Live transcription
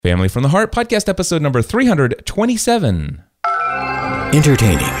Family from the Heart podcast episode number 327.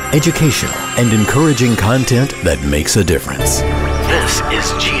 Entertaining, educational, and encouraging content that makes a difference. This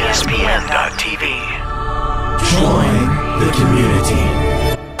is GSPN.TV. Join the community.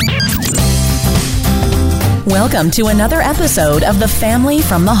 Welcome to another episode of The Family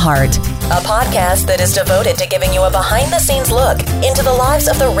from the Heart, a podcast that is devoted to giving you a behind-the-scenes look into the lives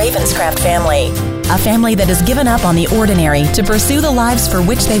of the Ravenscraft family, a family that has given up on the ordinary to pursue the lives for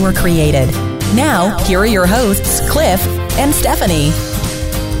which they were created. Now, here are your hosts, Cliff and Stephanie.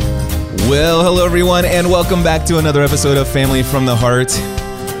 Well, hello everyone, and welcome back to another episode of Family from the Heart.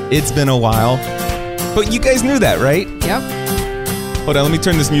 It's been a while, but you guys knew that, right? Yep. Hold on, let me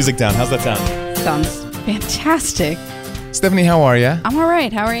turn this music down. How's that sound? Sounds fantastic. Stephanie, how are you? I'm all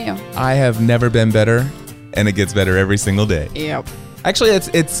right. How are you? I have never been better, and it gets better every single day. Yep. Actually,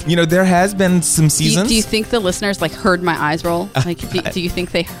 it's there has been some seasons. Do you think the listeners heard my eyes roll? Do you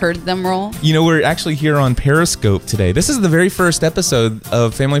think they heard them roll? We're actually here on Periscope today. This is the very first episode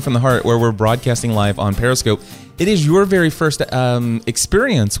of Family from the Heart where we're broadcasting live on Periscope. It is your very first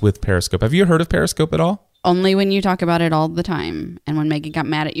experience with Periscope. Have you heard of Periscope at all? Only when you talk about it all the time, and when Megan got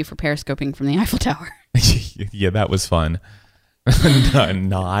mad at you for periscoping from the Eiffel Tower. Yeah, that was fun.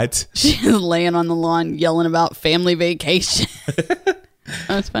 Not. She was laying on the lawn yelling about family vacation.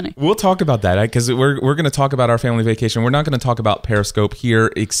 That's funny. We'll talk about that because we're going to talk about our family vacation. We're not going to talk about Periscope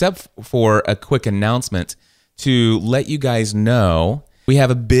here, except for a quick announcement to let you guys know. We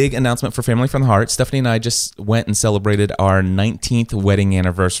have a big announcement for Family from the Heart. Stephanie and I just went and celebrated our 19th wedding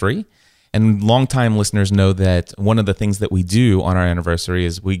anniversary. And longtime listeners know that one of the things that we do on our anniversary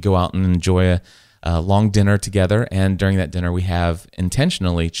is we go out and enjoy a long dinner together. And during that dinner, we have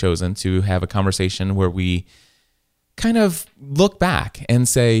intentionally chosen to have a conversation where we kind of look back and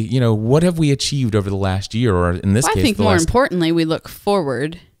say, what have we achieved over the last year? Or in this case, I think more importantly, we look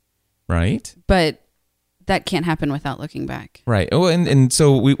forward. Right. But that can't happen without looking back. Right. Oh, and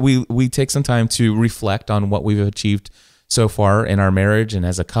so we take some time to reflect on what we've achieved so far in our marriage and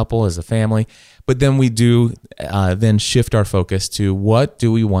as a couple, as a family. But then we do then shift our focus to what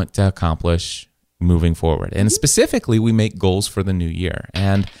do we want to accomplish moving forward. And specifically, we make goals for the new year.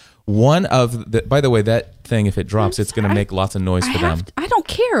 And one of the, by the way, that thing, if it drops, it's going to make lots of noise for them. I don't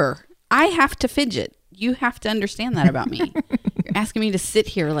care. I have to fidget. You have to understand that about me. You're asking me to sit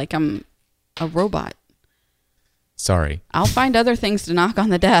here like I'm a robot. Sorry. I'll find other things to knock on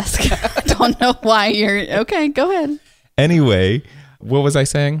the desk. I don't know why you're... Okay, go ahead. Anyway, what was I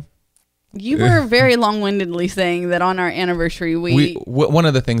saying? You were very long-windedly saying that on our anniversary, one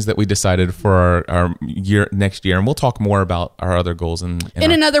of the things that we decided for our year next year, and we'll talk more about our other goals in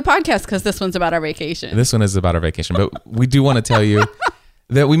another podcast, because this one's about our vacation. This one is about our vacation, but we do want to tell you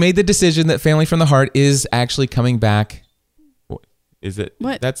that we made the decision that Family from the Heart is actually coming back. Is it?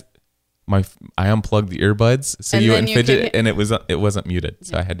 What? That's I unplugged the earbuds, so and you wouldn't fidget, and it wasn't muted,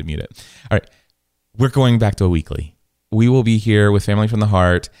 so I had to mute it. All right, we're going back to a weekly. We will be here with Family from the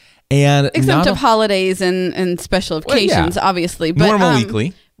Heart. And except of holidays and special occasions, obviously. But, normal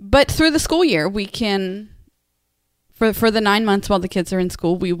weekly. But through the school year, we can, for the 9 months while the kids are in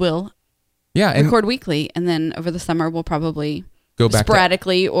school, we will record weekly. And then over the summer, we'll probably go back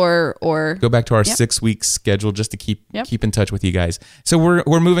sporadically or go back to our 6 week schedule just to keep in touch with you guys. So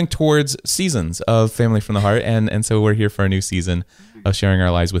we're moving towards seasons of Family from the Heart. And so we're here for a new season of sharing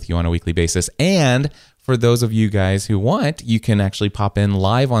our lives with you on a weekly basis. And for those of you guys who want, you can actually pop in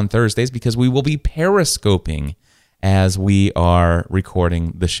live on Thursdays because we will be periscoping as we are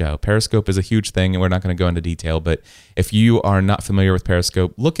recording the show. Periscope is a huge thing, and we're not going to go into detail, but if you are not familiar with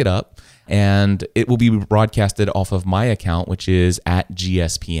Periscope, look it up, and it will be broadcasted off of my account, which is at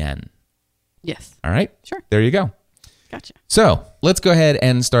GSPN. Yes. All right? Sure. There you go. Gotcha. So let's go ahead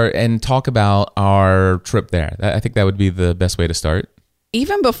and start and talk about our trip there. I think that would be the best way to start.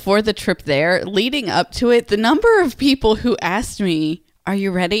 Even before the trip there, leading up to it, the number of people who asked me, are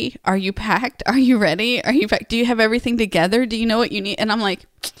you ready? Are you packed? Are you ready? Are you packed? Do you have everything together? Do you know what you need? And I'm like,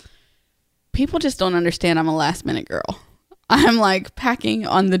 people just don't understand I'm a last minute girl. I'm like packing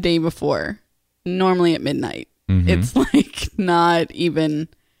on the day before, normally at midnight. Mm-hmm. It's not even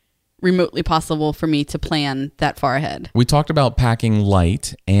remotely possible for me to plan that far ahead. We talked about packing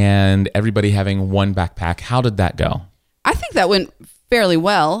light and everybody having one backpack. How did that go? I think that went fairly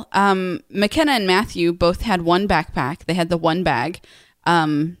well. McKenna and Matthew both had one backpack. They had the one bag.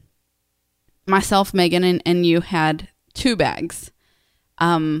 Myself, Megan, and you had two bags.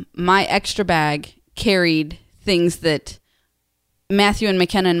 My extra bag carried things that Matthew and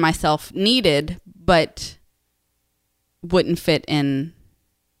McKenna and myself needed, but wouldn't fit in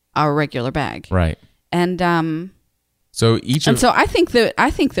our regular bag. Right. And So I think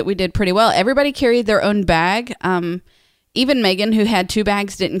that we did pretty well. Everybody carried their own bag. Even Megan, who had 2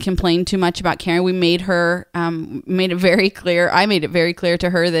 bags, didn't complain too much about carrying. We made her made it very clear. I made it very clear to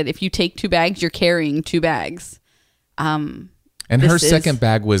her that if you take 2 bags, you're carrying 2 bags. And her second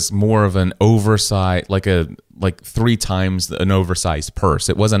bag was more of an oversized, like 3 times an oversized purse.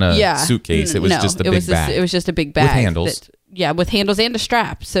 It wasn't a suitcase. It was just a big bag. It was just a big bag with handles. With handles and a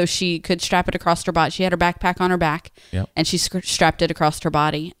strap, so she could strap it across her body. She had her backpack on her back, and she strapped it across her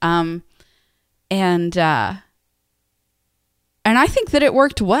body. And I think that it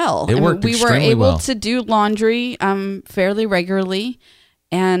worked well. We were able to do laundry fairly regularly,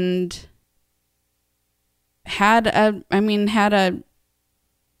 and had a.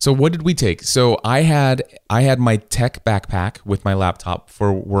 So what did we take? So I had my tech backpack with my laptop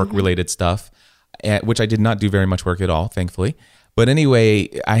for work related stuff, which I did not do very much work at all, thankfully. But anyway,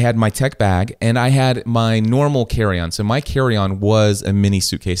 I had my tech bag and I had my normal carry-on. So my carry-on was a mini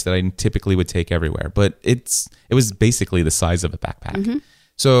suitcase that I typically would take everywhere, but it was basically the size of a backpack. Mm-hmm.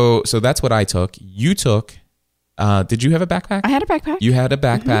 So that's what I took. You took, did you have a backpack? I had a backpack. You had a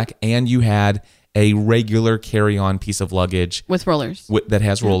backpack and you had a regular carry-on piece of luggage. With rollers. That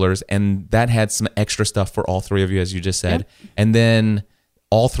has rollers, and that had some extra stuff for all 3 of you, as you just said. Yep. And then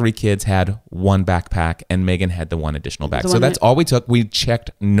all 3 kids had 1 backpack, and Megan had the 1 additional bag. So that's all we took. We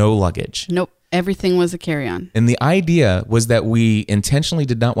checked no luggage. Nope. Everything was a carry-on. And the idea was that we intentionally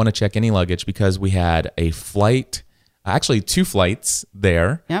did not want to check any luggage because we had a flight, actually 2 flights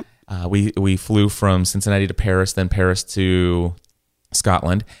there. Yep. We flew from Cincinnati to Paris, then Paris to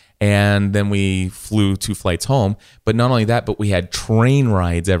Scotland. And then we flew 2 flights home. But not only that, but we had train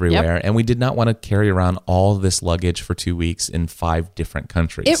rides everywhere. Yep. And we did not want to carry around all this luggage for 2 weeks in 5 different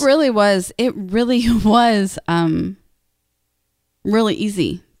countries. It really was really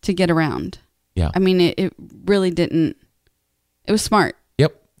easy to get around. Yeah. I mean, it really didn't. It was smart.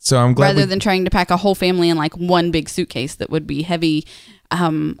 Yep. So I'm glad. Rather than trying to pack a whole family in like 1 big suitcase that would be heavy.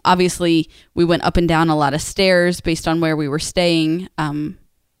 Obviously, we went up and down a lot of stairs based on where we were staying.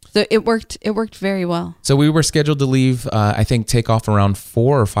 So it worked very well. So we were scheduled to leave, I think, take off around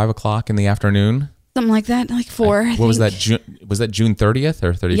 4 or 5 o'clock in the afternoon. Something like that, like 4. What was that? Was that June 30th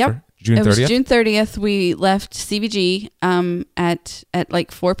or 31st? Yep. June 30th? It was June 30th. We left CVG at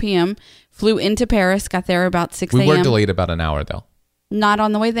like 4 p.m., flew into Paris, got there about 6 a.m. We were delayed about an hour, though. Not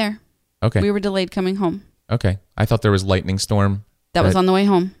on the way there. Okay. We were delayed coming home. Okay. I thought there was lightning storm. That was on the way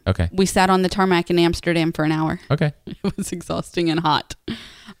home. Okay. We sat on the tarmac in Amsterdam for an hour. Okay. It was exhausting and hot.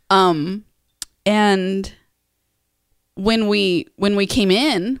 And when we came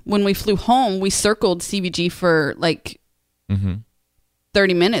in, when we flew home, we circled CVG for like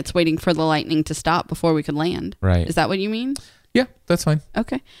 30 minutes waiting for the lightning to stop before we could land. Right. Is that what you mean? Yeah, that's fine.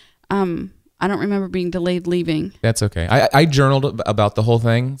 Okay. I don't remember being delayed leaving. That's okay. I journaled about the whole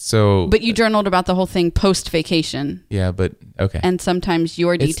thing. But you journaled about the whole thing post-vacation. Yeah, but okay. And sometimes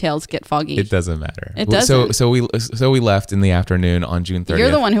your details get foggy. It doesn't matter. It doesn't. So we left in the afternoon on June 30th. You're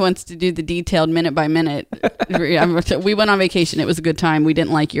the one who wants to do the detailed minute by minute. We went on vacation. It was a good time. We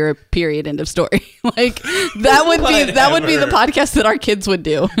didn't like your period. End of story. Like that would be the podcast that our kids would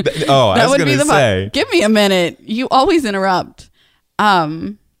do. I was going to say. Give me a minute. You always interrupt.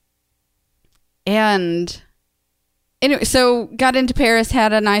 And anyway, so got into Paris,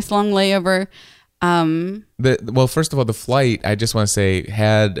 had a nice long layover. Well, first of all, the flight, I just want to say,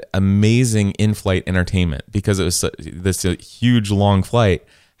 had amazing in-flight entertainment because it was this huge, long flight.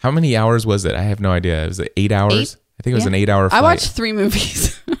 How many hours was it? I have no idea. Was it 8 hours? I think it was an 8-hour flight. I watched 3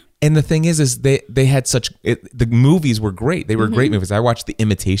 movies. And the thing is they had the movies were great. They were great movies. I watched The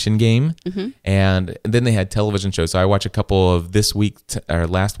Imitation Game, and then they had television shows. So I watched a couple of this week or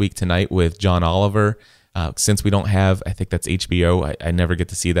last week tonight with John Oliver. Since we don't have, I think that's HBO. I never get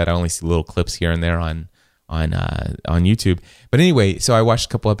to see that. I only see little clips here and there on YouTube. But anyway, so I watched a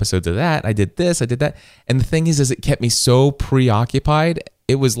couple episodes of that. I did this, I did that, and the thing is it kept me so preoccupied.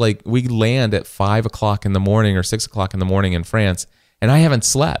 It was like we land at 5 o'clock in the morning or 6 o'clock in the morning in France. And I haven't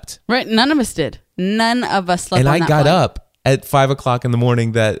slept. Right. None of us did. None of us slept. And on I that got flight. up at 5 o'clock in the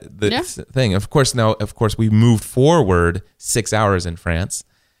morning. Thing. Of course, we moved forward 6 hours in France,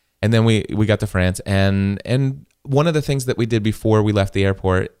 and then we got to France. And one of the things that we did before we left the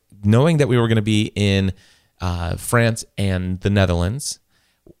airport, knowing that we were going to be in France and the Netherlands,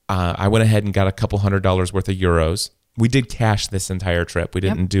 I went ahead and got a couple $100 worth of euros. We did cash this entire trip. We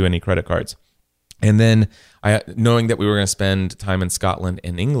didn't do any credit cards. And then, knowing that we were going to spend time in Scotland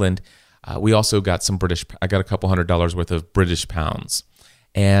and England, we also got I got a couple $100 worth of British pounds.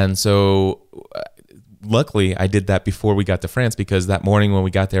 And so, luckily, I did that before we got to France because that morning when we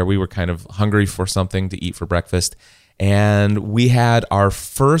got there, we were kind of hungry for something to eat for breakfast. And we had our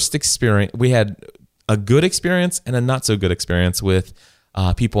first experience. We had a good experience and a not so good experience with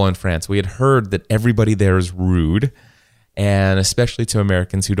people in France. We had heard that everybody there is rude, and especially to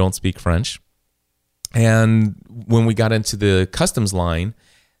Americans who don't speak French. And when we got into the customs line,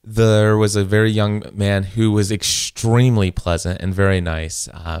 there was a very young man who was extremely pleasant and very nice.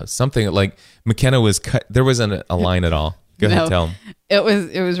 Something like McKenna was cut. There wasn't a line at all. Go ahead, tell him. It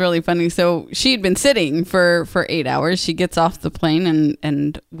was really funny. So she had been sitting for 8 hours. She gets off the plane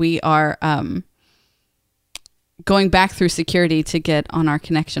and we are going back through security to get on our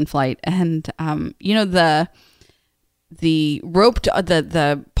connection flight. And the roped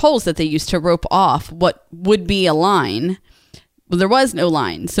the poles that they used to rope off what would be a line. Well, there was no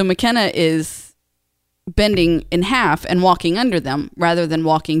line. So McKenna is bending in half and walking under them rather than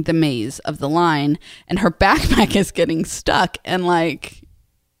walking the maze of the line. And her backpack is getting stuck and like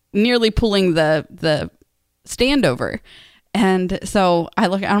nearly pulling the stand over. And so I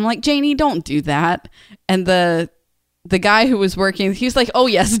look, I'm like, Janie, don't do that. And the guy who was working, he was like, oh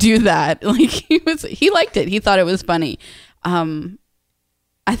yes, do that. Like he liked it. He thought it was funny. I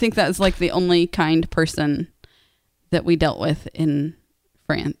think that's like the only kind person that we dealt with in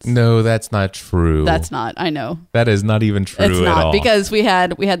France. No, that's not true. That's not. I know. That is not even true at all. It's not, because we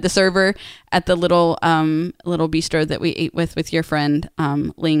had the server at the little bistro that we ate with your friend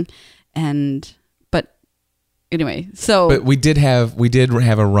Ling, but anyway, so but we did have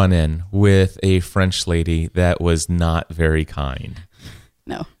a run-in with a French lady that was not very kind.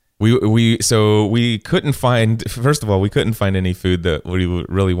 No. We couldn't find, first of all, we couldn't find any food that we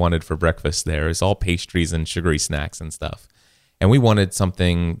really wanted for breakfast there. It's all pastries and sugary snacks and stuff. And we wanted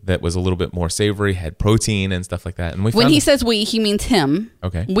something that was a little bit more savory, had protein and stuff like that. And when he says we, he means him.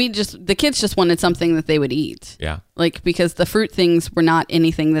 Okay. The kids just wanted something that they would eat. Yeah. Like, because the fruit things were not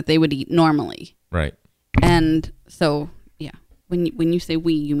anything that they would eat normally. Right. And so, yeah. When you say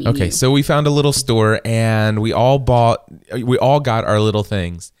we, you mean okay, you. So we found a little store and we all got our little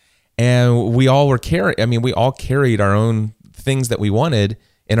things. And we all carried our own things that we wanted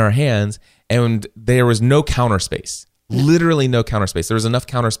in our hands, and there was no counter space. Literally no counter space. There was enough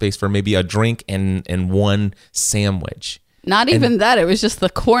counter space for maybe a drink and one sandwich. Not even that. It was just the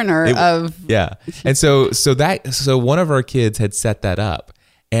corner of. Yeah. And so one of our kids had set that up,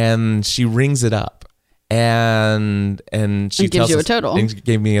 and she rings it up. And she gives you a total. And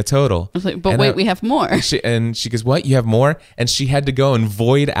gave me a total. I was like, but wait, we have more. And she goes, what? You have more? And she had to go and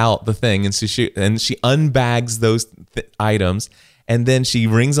void out the thing. And so she unbags those items, and then she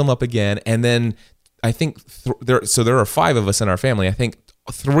rings them up again. And then I think there are 5 of us in our family. I think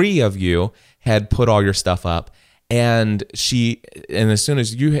 3 of you had put all your stuff up. And as soon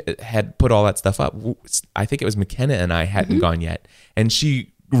as you had put all that stuff up, I think it was McKenna and I hadn't gone yet. And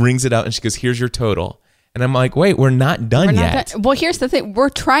she rings it out and she goes, here's your total. And I'm like, wait, we're not done yet. Well, here's the thing. We're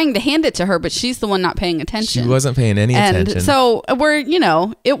trying to hand it to her, but she's the one not paying attention. She wasn't paying any attention. And so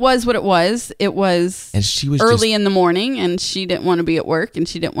it was what it was. It was, and she was early in the morning, and she didn't want to be at work, and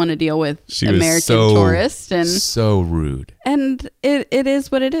she didn't want to deal with American tourists. And so rude. And it is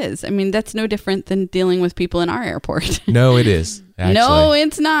what it is. I mean, that's no different than dealing with people in our airport. No, it is. Actually. No,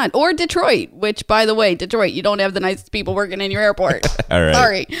 it's not. Or Detroit, which, by the way, Detroit, you don't have the nicest people working in your airport. All right.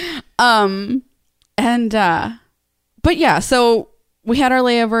 Sorry. And, but yeah, so we had our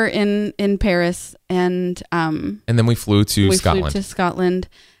layover in Paris, and then we flew to Scotland.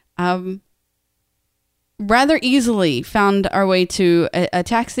 Rather easily found our way to a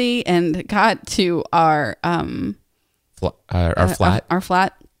taxi and got to our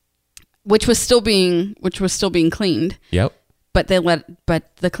flat, which was still being cleaned. Yep. But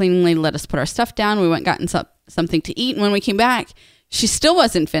the cleaning lady let us put our stuff down. We went and gotten something to eat, and when we came back, she still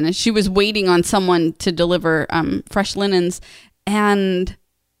wasn't finished. She was waiting on someone to deliver fresh linens, and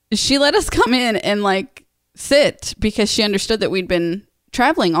she let us come in and like sit because she understood that we'd been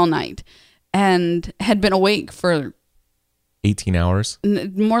traveling all night and had been awake for 18 hours.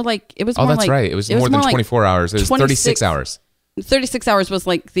 More like it was. Oh, that's right. It was more than 24 hours. It was 36 hours. 36 hours was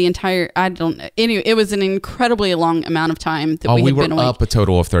like the entire. Anyway, it was an incredibly long amount of time that we had been awake. We were up a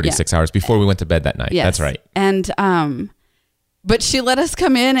total of 36 hours before we went to bed that night. Yes. That's right. And but she let us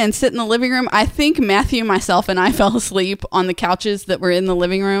come in and sit in the living room. I think Matthew, myself, and I fell asleep on the couches that were in the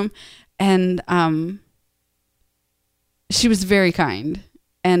living room. And she was very kind.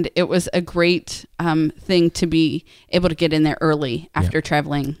 And it was a great thing to be able to get in there early after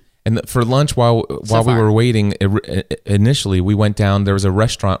traveling. And for lunch, while we were waiting, initially, we went down. There was a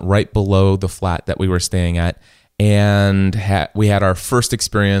restaurant right below the flat that we were staying at. And we had our first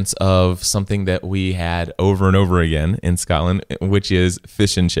experience of something that we had over and over again in Scotland, which is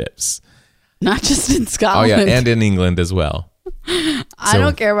fish and chips. Not just in Scotland. Oh yeah, and in England as well. I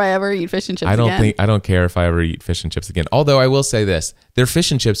don't care if I ever eat fish and chips again. I don't care if I ever eat fish and chips again. Although I will say this, their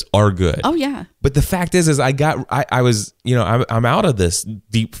fish and chips are good. Oh yeah. But the fact is I was, I'm out of this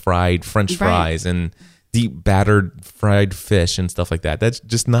deep fried French fries and deep battered fried fish and stuff like that. That's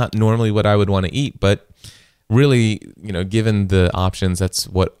just not normally what I would want to eat. But really, given the options, that's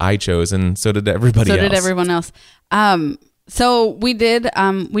what I chose, and so did everybody else. So did everyone else. So we did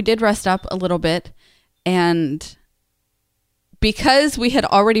rest up a little bit, and because we had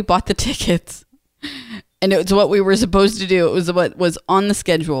already bought the tickets and it was what we were supposed to do, it was what was on the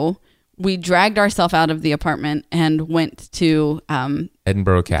schedule, we dragged ourselves out of the apartment and went to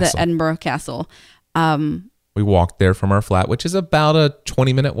Edinburgh Castle. The Edinburgh Castle. We walked there from our flat, which is about a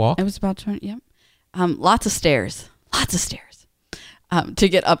 20-minute walk. It was about 20, yeah. Lots of stairs to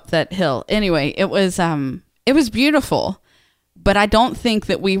get up that hill. Anyway, it was beautiful. But I don't think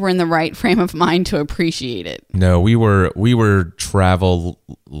that we were in the right frame of mind to appreciate it. No, we were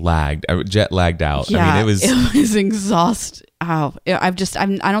jet lagged out. Yeah, it was exhausting. Oh, I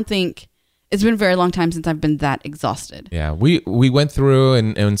don't think it's been a very long time since I've been that exhausted. Yeah, we went through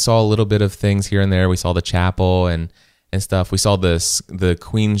and saw a little bit of things here and there. We saw the chapel and stuff. We saw the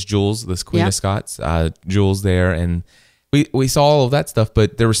Queen's jewels, this Queen of Scots jewels there, and we saw all of that stuff.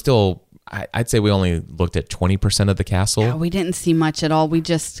 But there were still, I'd say we only looked at 20% of the castle. Yeah, we didn't see much at all. We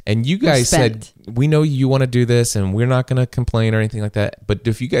just you guys said, we know you want to do this, and we're not going to complain or anything like that. But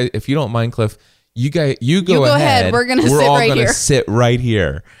if you don't mind, Cliff, you go ahead. We're all going to sit right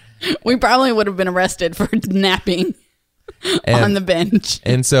here. We probably would have been arrested for napping on the bench.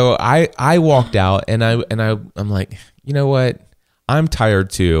 And so I walked out, and I'm like, you know what? I'm tired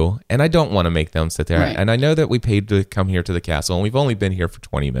too, and I don't want to make them sit there. Right. And I know that we paid to come here to the castle, and we've only been here for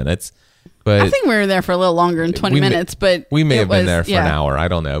 20 minutes. But I think we were there for a little longer than 20 minutes, but we may have been there for an hour. I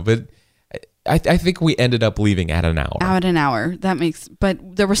don't know, but I think we ended up leaving at an hour.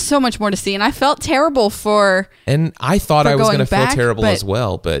 But there was so much more to see, and I felt terrible and I thought I was going to feel terrible as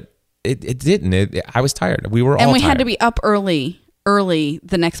well, but it didn't. I was tired. We were all tired. And we had to be up early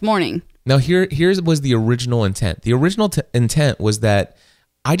the next morning. Now here was the original intent. The original intent was that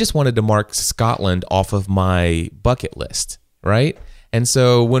I just wanted to mark Scotland off of my bucket list, right? And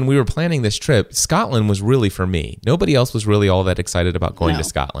so when we were planning this trip, Scotland was really for me. Nobody else was really all that excited about going to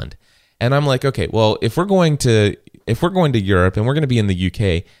Scotland. And I'm like, okay, well, if we're going to Europe and we're going to be in the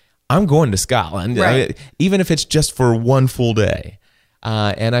UK, I'm going to Scotland, right. Even if it's just for one full day.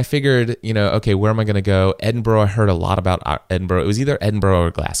 And I figured, okay, where am I going to go? Edinburgh. I heard a lot about Edinburgh. It was either Edinburgh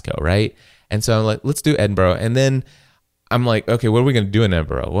or Glasgow, right? And so I'm like, let's do Edinburgh. And then I'm like, okay, what are we going to do in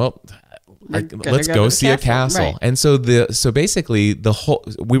Edinburgh? Well, let's go see a castle. Right. And so basically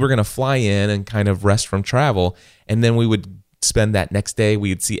we were going to fly in and kind of rest from travel, and then we would spend that next day.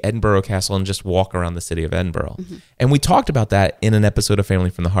 We'd see Edinburgh Castle and just walk around the city of Edinburgh. Mm-hmm. And we talked about that in an episode of Family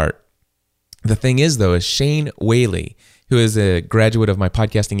from the Heart. The thing is, though, is Shane Whaley, who is a graduate of my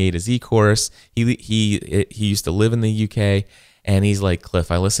Podcasting A to Z course, he used to live in the UK, and he's like,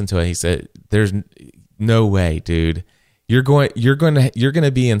 Cliff, I listened to it. He said, "There's no way, dude. You're going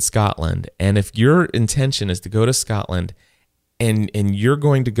to be in Scotland, and if your intention is to go to Scotland, and you're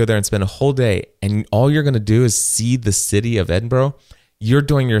going to go there and spend a whole day, and all you're going to do is see the city of Edinburgh, you're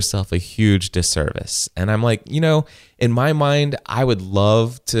doing yourself a huge disservice." And I'm like, in my mind, I would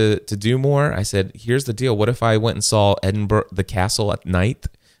love to do more. I said, here's the deal. What if I went and saw Edinburgh, the castle at night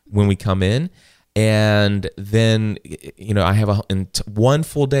when we come in? And then, I have one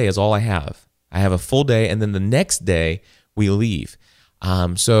full day is all I have. I have a full day, and then the next day we leave.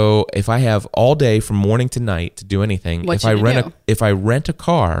 So if I have all day from morning to night to do anything, if I rent a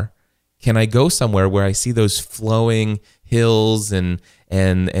car, can I go somewhere where I see those flowing hills and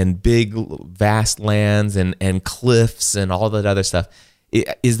big vast lands and cliffs and all that other stuff?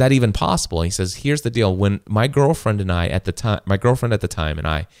 Is that even possible? He says, here's the deal. When my girlfriend at the time and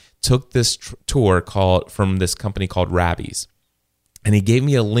I took this tour from this company called Rabbi's, and he gave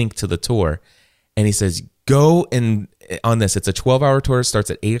me a link to the tour, and he says, go and on this, it's a 12-hour tour, starts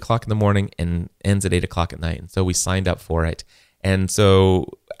at 8 o'clock in the morning and ends at 8 o'clock at night. And so we signed up for it. And so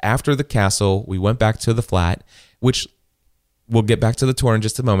after the castle, we went back to the flat, which we'll get back to the tour in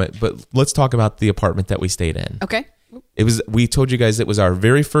just a moment, but let's talk about the apartment that we stayed in. Okay. We told you guys it was our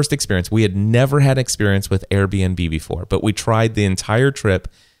very first experience. We had never had experience with Airbnb before, but we tried the entire trip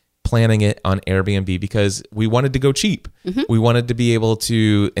planning it on Airbnb because we wanted to go cheap. Mm-hmm. We wanted to be able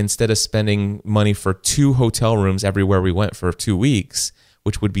to, instead of spending money for 2 hotel rooms everywhere we went for 2 weeks,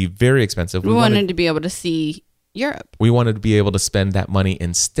 which would be very expensive. We wanted to be able to see Europe. We wanted to be able to spend that money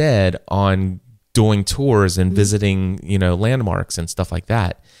instead on doing tours and visiting, landmarks and stuff like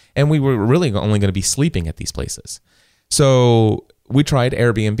that. And we were really only going to be sleeping at these places. So we tried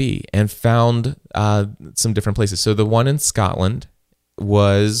Airbnb and found some different places. So the one in Scotland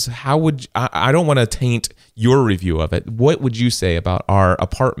was, I don't want to taint your review of it. What would you say about our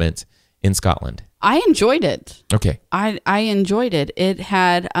apartment in Scotland? I enjoyed it. Okay. I enjoyed it. It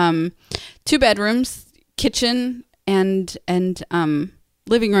had 2 bedrooms, kitchen and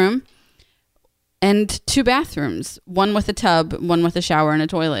living room, and 2 bathrooms, one with a tub, one with a shower and a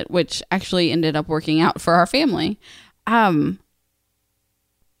toilet, which actually ended up working out for our family.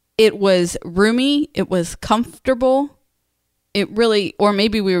 It was roomy. It was comfortable. It really, or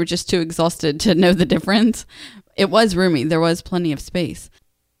maybe we were just too exhausted to know the difference. It was roomy. There was plenty of space.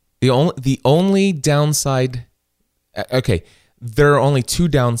 The only downside, okay, there are only 2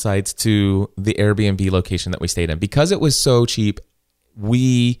 downsides to the Airbnb location that we stayed in. Because it was so cheap,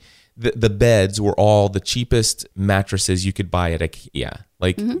 the beds were all the cheapest mattresses you could buy at IKEA.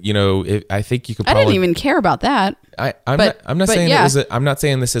 Like, I think you could probably... I didn't even care about that. I'm not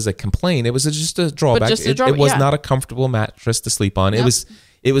saying this is a complaint. It was just a drawback. It was not a comfortable mattress to sleep on. Nope.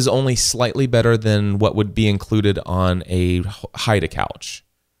 It was only slightly better than what would be included on a Haida couch.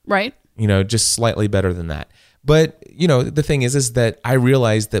 Right. Just slightly better than that. But, the thing is that I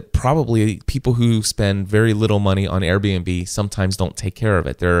realized that probably people who spend very little money on Airbnb sometimes don't take care of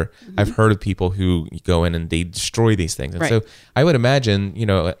it. I've heard of people who go in and they destroy these things. And so I would imagine,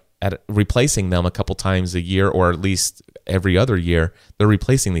 at replacing them a couple times a year, or at least every other year, they're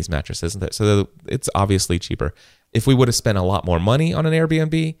replacing these mattresses. So it's obviously cheaper. If we would have spent a lot more money on an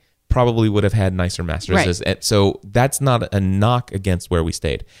Airbnb, probably would have had nicer mattresses. Right. So that's not a knock against where we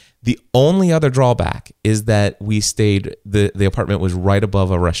stayed. The only other drawback is that we stayed, the apartment was right above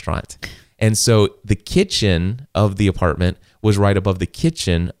a restaurant. And so the kitchen of the apartment was right above the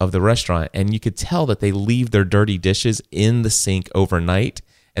kitchen of the restaurant. And you could tell that they leave their dirty dishes in the sink overnight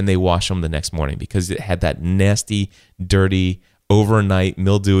and they wash them the next morning because it had that nasty, dirty, overnight,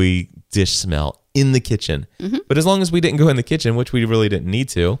 mildewy dish smell in the kitchen. Mm-hmm. But as long as we didn't go in the kitchen, which we really didn't need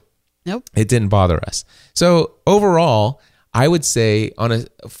to, nope, it didn't bother us. So overall, I would say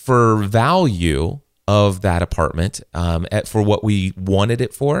for value of that apartment, for what we wanted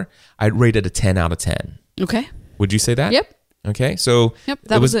it for, I'd rate it a 10 out of 10. Okay. Would you say that? Yep. Okay. So yep,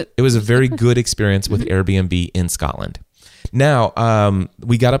 that was it. It was a very good experience with Airbnb in Scotland. Now,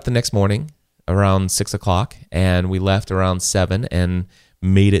 we got up the next morning around 6:00 and we left around 7 and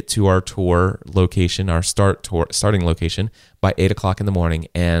made it to our tour location, our starting location by 8:00 in the morning.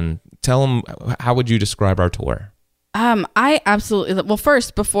 And tell them, how would you describe our tour? I absolutely, well,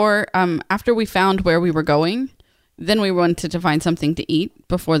 first, after we found where we were going, then we wanted to find something to eat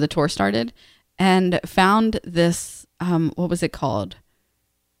before the tour started and found this, what was it called?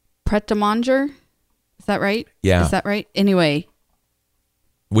 Pret-a-manger? Is that right? Yeah. Is that right? Anyway.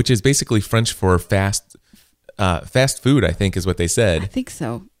 Which is basically French for fast food, I think is what they said. I think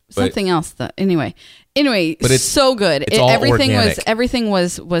so. Something else. Anyway, but it's so good. It's all organic. Everything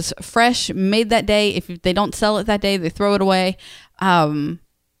was fresh, made that day. If they don't sell it that day, they throw it away. All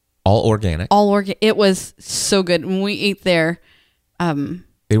organic. It was so good. When we ate there,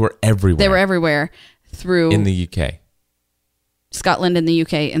 they were everywhere. Through in the UK, Scotland and the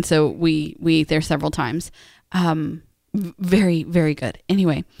UK, and so we ate there several times. Very, very good.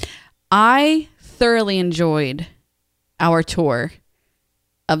 Anyway, I thoroughly enjoyed our tour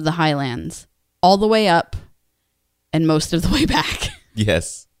of the Highlands, all the way up and most of the way back.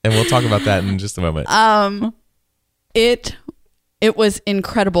 Yes, and we'll talk about that in just a moment. It was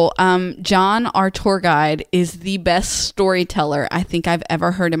incredible. John, our tour guide, is the best storyteller I think I've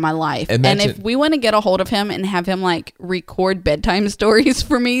ever heard in my life. And if we want to get a hold of him and have him record bedtime stories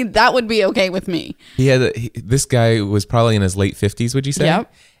for me, that would be okay with me. This guy was probably in his late 50s, would you say?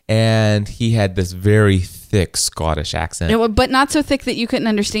 Yep. And he had this very thick Scottish accent. But not so thick that you couldn't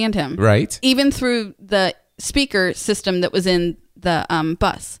understand him. Right. Even through the speaker system that was in the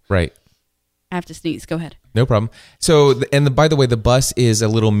bus. Right. I have to sneeze. Go ahead. No problem. So, by the way, the bus is a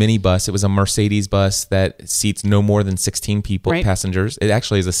little mini bus. It was a Mercedes bus that seats no more than 16 people, right, passengers. It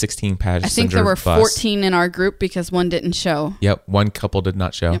actually is a 16 passenger bus. I think there were 14 in our group because one didn't show. Yep. One couple did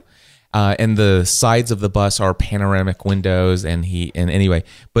not show. Yep. And the sides of the bus are panoramic windows, and anyway,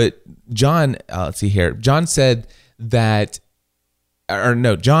 but John, let's see here. John said that,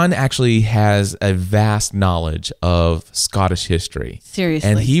 John actually has a vast knowledge of Scottish history. Seriously.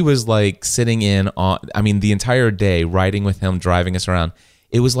 And he was sitting in the entire day, riding with him, driving us around.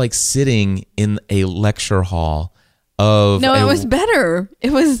 It was like sitting in a lecture hall of. No, it was better.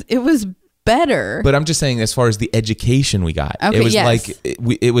 It was better. But I'm just saying, as far as the education we got, okay, it was yes.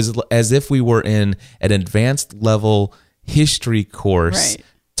 it was as if we were in an advanced level history course, right,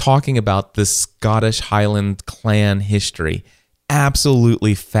 talking about the Scottish Highland clan history.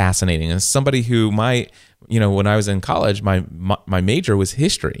 Absolutely fascinating. As somebody who when I was in college, my major was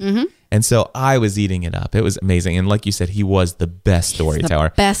history. Mm-hmm. And so I was eating it up. It was amazing. And like you said, he was the best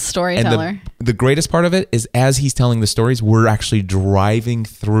storyteller. Best storyteller. And the greatest part of it is as he's telling the stories, we're actually driving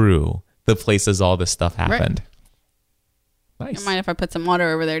through the places all this stuff happened. Right. Nice. You mind if I put some water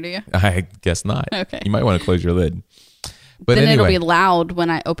over there, do you? I guess not. Okay. You might want to close your lid. But then anyway, it'll be loud when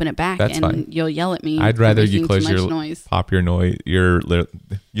I open it back, that's and fine. You'll yell at me. I'd rather you close pop your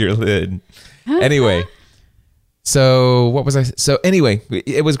lid. Anyway, so what was I? So anyway,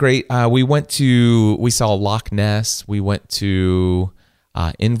 it was great. We saw Loch Ness. We went to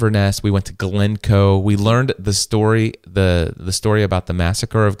Inverness. We went to Glencoe. We learned the story, the story about the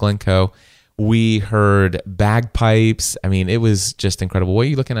massacre of Glencoe. We heard bagpipes. I mean, it was just incredible. What are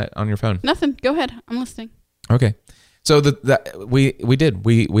you looking at on your phone? Nothing. Go ahead. I'm listening. Okay. So we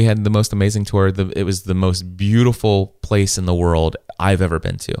had the most amazing tour. It was the most beautiful place in the world I've ever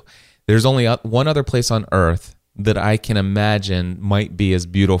been to. There's only one other place on earth that I can imagine might be as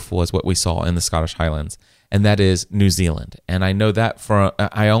beautiful as what we saw in the Scottish Highlands, and that is New Zealand. And I know that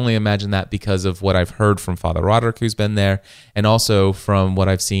I only imagine that because of what I've heard from Father Roderick, who's been there, and also from what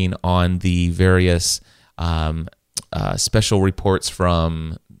I've seen on the various special reports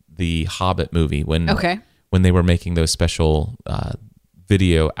from the Hobbit movie when they were making those special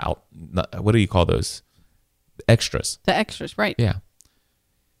video out. What do you call those? Extras. The extras, right? Yeah.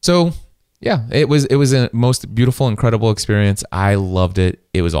 So yeah, it was a most beautiful, incredible experience. I loved it.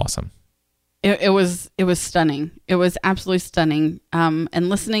 It was awesome. It was stunning. It was absolutely stunning. And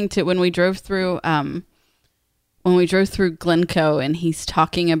listening to when we drove through Glencoe, and he's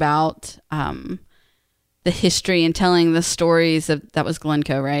talking about the history and telling the stories of that was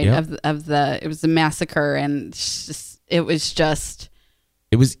Glencoe, right? Yep. It was the massacre, and it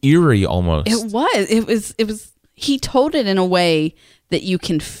was eerie almost. It was. He told it in a way that you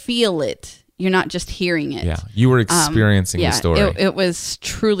can feel it. You're not just hearing it. Yeah, you were experiencing the story. It was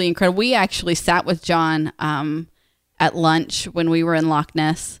truly incredible. We actually sat with John at lunch when we were in Loch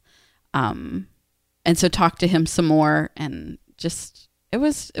Ness, and so talked to him some more, and just it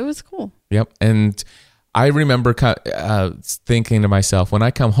was cool. Yep, and I remember thinking to myself, when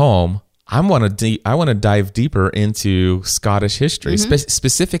I come home, I want to dive deeper into Scottish history,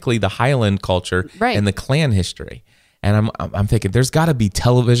 specifically the Highland culture and the clan history. And I'm thinking, there's got to be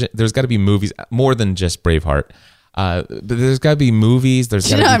television, there's got to be movies more than just Braveheart. But there's got to be movies. There's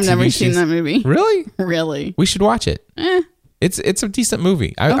got to be I've never seen that movie. Really? Really? We should watch it. It's a decent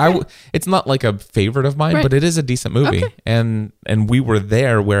movie. It's not like a favorite of mine, but it is a decent movie. Okay. And we were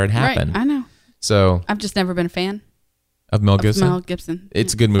there where it happened. Right. I know. So I've just never been a fan of Mel Gibson.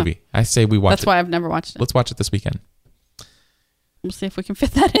 It's a good movie. I say we watch it. That's why I've never watched it. Let's watch it this weekend. We'll see if we can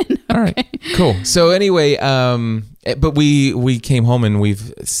fit that in. Okay. All right, cool. So anyway, but we came home, and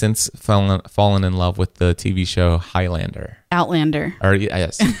we've since fallen in love with the TV show Outlander. Or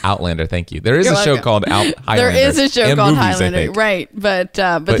yes, Outlander. Thank you. There is a show called Highlander. There is a show called Highlander, right? But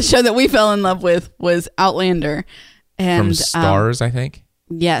the show that we fell in love with was Outlander, and from Stars, I think.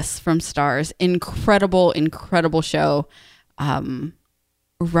 Yes, from Stars. Incredible show.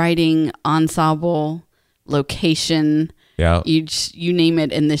 Writing, ensemble, location. Yeah. You name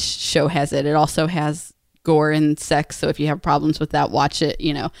it, and this show has it. It also has gore and sex, so if you have problems with that, watch it.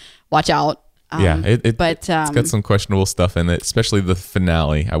 Watch out. It's got some questionable stuff in it, especially the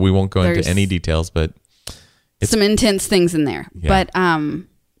finale. We won't go into any details, but it's some intense things in there. Yeah.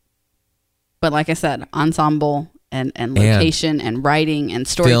 But like I said, ensemble and location and writing and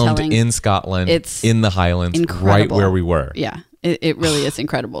storytelling. Filmed in Scotland. It's in the Highlands, incredible. Right where we were. Yeah, it really is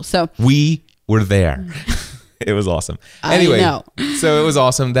incredible. So we were there. It was awesome. Anyway, so it was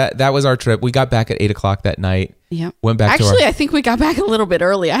awesome. That was our trip. We got back at 8:00 that night. Yeah. Went back. Actually, I think we got back a little bit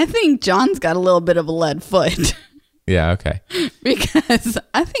early. I think John's got a little bit of a lead foot. Yeah. Okay. Because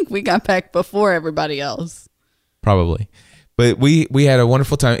I think we got back before everybody else. Probably. But we had a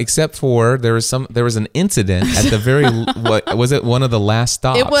wonderful time, except for there was an incident at the very what was it? One of the last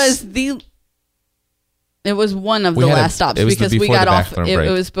stops. It was one of the last stops because we got off.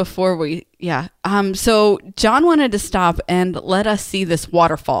 It was before we, yeah. So John wanted to stop and let us see this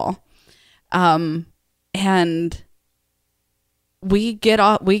waterfall, and we get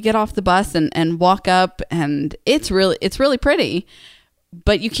off the bus and walk up, and it's really pretty,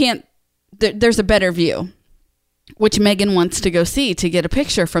 but you can't. There's a better view, which Megan wants to go see to get a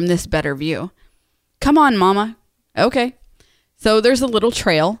picture from this better view. Come on, Mama. Okay. So there's a little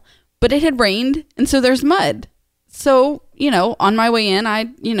trail. But it had rained, and so there's mud. So, on my way in,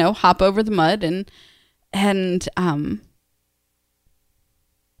 I, hop over the mud and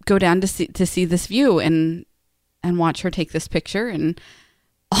go down to see this view and watch her take this picture. And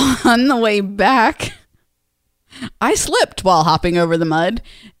on the way back, I slipped while hopping over the mud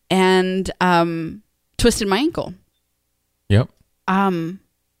and twisted my ankle. Yep. I'm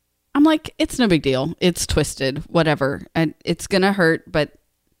like, it's no big deal. It's twisted, whatever. And it's going to hurt, but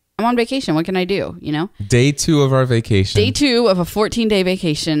I'm on vacation. What can I do? You know? Day 2 of our vacation. Day 2 of a 14-day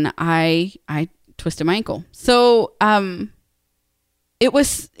vacation. I twisted my ankle. So, it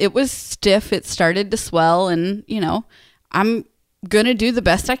was stiff. It started to swell, and, you know, I'm going to do the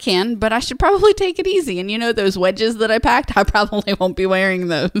best I can, but I should probably take it easy. And, you know, those wedges that I packed, I probably won't be wearing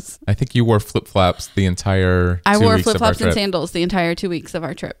those. I think you wore flip-flops the entire 2 weeks. I wore flip-flops and sandals the entire 2 weeks of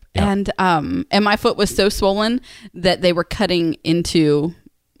our trip. Yeah. And my foot was so swollen that they were cutting into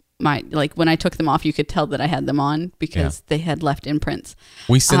my, like, when I took them off, you could tell that I had them on because they had left imprints.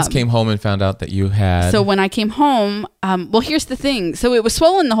 We since came home and found out that you had. So when I came home, well, here's the thing. So it was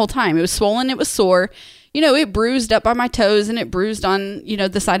swollen the whole time. It was swollen. It was sore. You know, it bruised up by my toes and it bruised on, you know,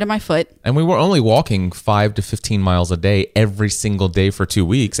 the side of my foot. And we were only walking 5 to 15 miles a day every single day for 2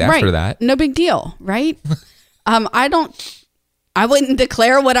 weeks after that. No big deal, right? I wouldn't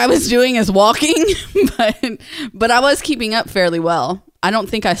declare what I was doing as walking, but I was keeping up fairly well. I don't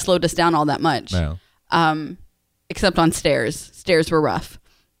think I slowed us down all that much. No. Except on stairs. Stairs were rough.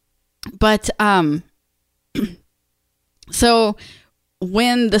 But so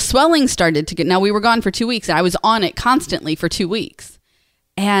when the swelling started to get, now we were gone for 2 weeks. I was on it constantly for 2 weeks.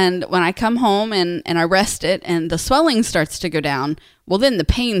 And when I come home and I rest it and the swelling starts to go down, well, then the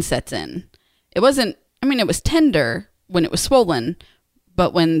pain sets in. It was tender when it was swollen,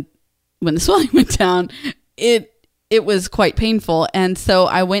 but when the swelling went down, it was quite painful. And so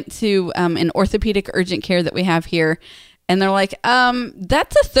I went to an orthopedic urgent care that we have here. And they're like,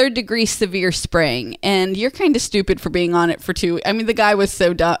 that's a 3rd degree severe sprain. And you're kind of stupid for being on it for 2 weeks. I mean, the guy was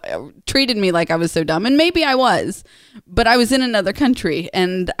so dumb, treated me like I was so dumb. And maybe I was, but I was in another country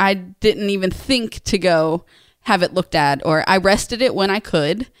and I didn't even think to go have it looked at, or I rested it when I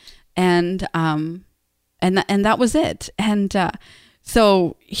could. And that was it. And,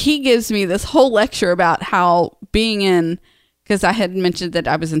 so he gives me this whole lecture about how being in, because I had mentioned that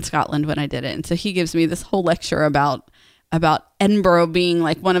I was in Scotland when I did it. And so he gives me this whole lecture about Edinburgh being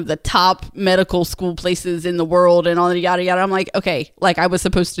like one of the top medical school places in the world and all the yada yada. I'm like, okay, like I was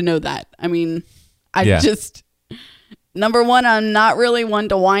supposed to know that. I mean, just, number one, I'm not really one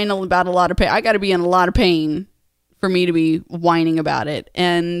to whine about a lot of pain. I got to be in a lot of pain for me to be whining about it.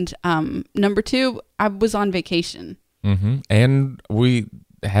 And number 2, I was on vacation. Mm-hmm. And we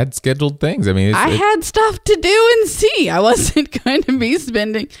had scheduled things. I mean, I had stuff to do and see. I wasn't going to be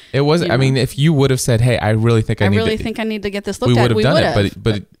spending. It wasn't. I mean, if you would have said, "Hey, I really think I need to get this looked at," we would have done it.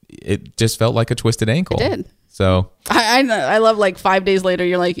 But it just felt like a twisted ankle. It did. So I love, like 5 days later,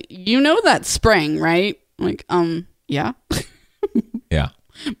 you're like, you know that sprang, right? I'm like, yeah, yeah.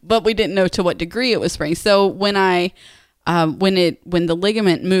 But we didn't know to what degree it was spraying. So when when the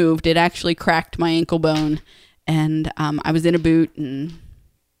ligament moved, it actually cracked my ankle bone. And I was in a boot and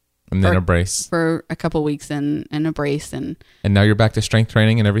then a brace for a couple weeks and a brace. And now you're back to strength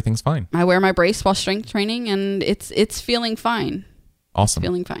training and everything's fine. I wear my brace while strength training and it's feeling fine. Awesome.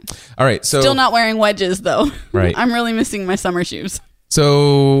 Feeling fine. All right. So still not wearing wedges though. Right. I'm really missing my summer shoes.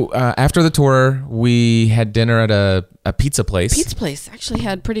 So after the tour, we had dinner at a pizza place. Pizza place actually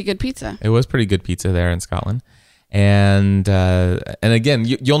had pretty good pizza. It was pretty good pizza there in Scotland. And again,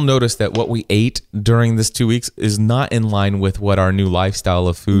 you'll notice that what we ate during this 2 weeks is not in line with what our new lifestyle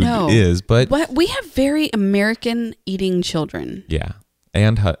of food is. But we have very American eating children. Yeah,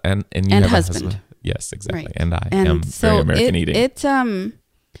 and you have husband. Yes, exactly. Right. And I am very American eating.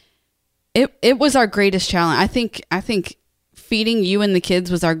 It was our greatest challenge. I think feeding you and the kids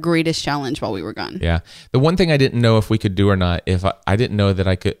was our greatest challenge while we were gone. Yeah. The one thing I didn't know if we could do or not, I didn't know that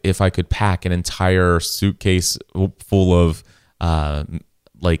I could pack an entire suitcase full of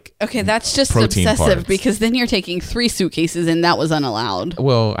okay, that's just obsessive parts. Because then you're taking 3 suitcases and that was unallowed.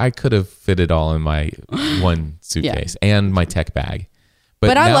 Well, I could have fit it all in my one suitcase and my tech bag.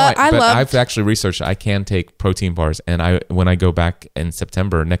 But I've actually researched I can take protein bars, and when I go back in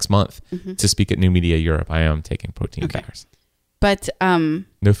September next month to speak at New Media Europe, I am taking protein bars. But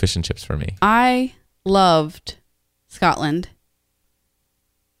no fish and chips for me. I loved Scotland,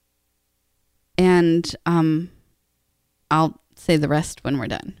 and I'll say the rest when we're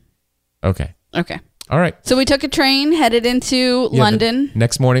done. Okay. All right. So we took a train, headed into London.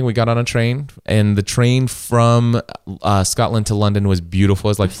 Next morning, we got on a train, and the train from Scotland to London was beautiful.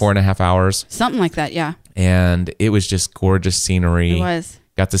 It was like 4.5 hours. Something like that, yeah. And it was just gorgeous scenery. It was.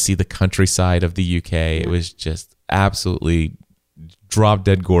 Got to see the countryside of the UK. Yeah. It was just absolutely drop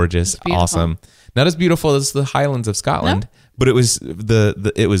dead gorgeous, awesome. Not as beautiful as the Highlands of Scotland, but it was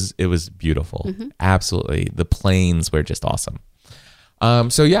it was beautiful. Mm-hmm. Absolutely, the plains were just awesome.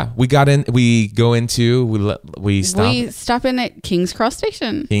 So yeah, we stop in at King's Cross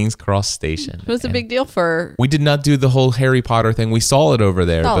Station. King's Cross Station. It was a big deal for. We did not do the whole Harry Potter thing. We saw it over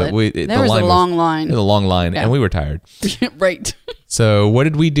there, but there was a long line. There was a long line, and we were tired. Right. So what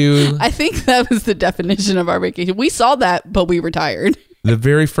did we do? I think that was the definition of our vacation. We saw that, but we were tired. The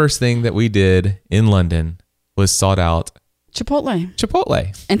very first thing that we did in London was sought out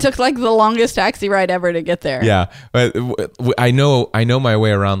Chipotle. And took like the longest taxi ride ever to get there. Yeah. But I know my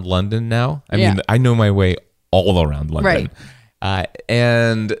way around London now. I mean, I know my way all around London. Right.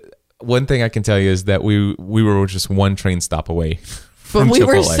 And one thing I can tell you is that we were just one train stop away from But we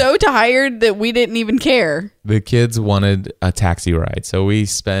Chipotle. were so tired that we didn't even care. The kids wanted a taxi ride. So we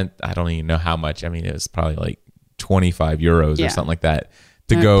spent, I don't even know how much. I mean, it was probably like 25 euros or something like that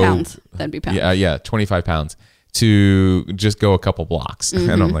to go. Pounds. That'd be pounds. Yeah, 25 pounds. To just go a couple blocks. Mm-hmm.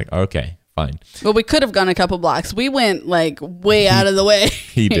 And I'm like, okay, fine. Well, we could have gone a couple blocks. We went like way out of the way.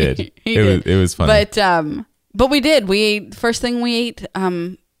 He did. It was funny. But we did. First thing we ate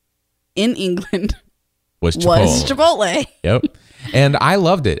in England was Chipotle. Yep. And I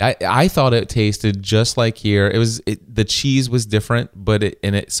loved it. I thought it tasted just like here. The cheese was different, but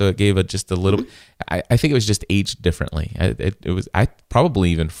so it gave just a little. Mm-hmm. I think it was just aged differently. It was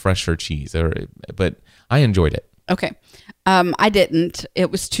probably even fresher cheese, but I enjoyed it. Okay, I didn't. It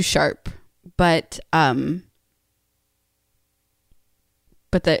was too sharp, but it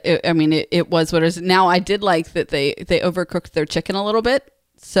was what it is. Now I did like that they overcooked their chicken a little bit,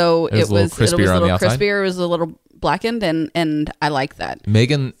 so it was a little crispier. It was a little blackened, and I like that.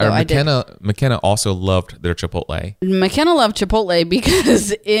 McKenna also loved their Chipotle. McKenna loved Chipotle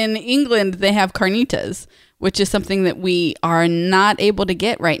because in England they have carnitas, which is something that we are not able to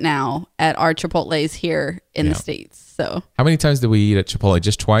get right now at our Chipotles here in the States. So how many times did we eat at Chipotle?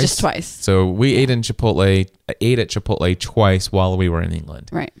 Just twice? Just twice. So we ate at Chipotle twice while we were in England.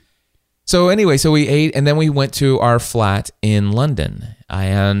 Right. So anyway, we ate, and then we went to our flat in London.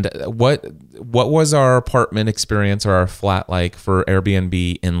 And what was our apartment experience or our flat like for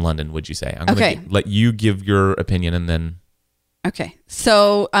Airbnb in London, would you say? I'm going to let you give your opinion and then... Okay.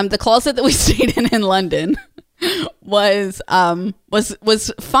 So the closet that we stayed in London was fine.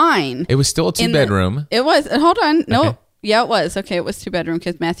 It was still a 2-bedroom. It was. Hold on. No. Okay. Yeah, it was. Okay, it was 2-bedroom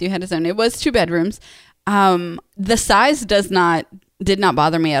because Matthew had his own. It was 2 bedrooms. The size did not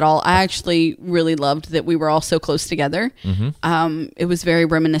bother me at all. I actually really loved that we were all so close together. Mm-hmm. It was very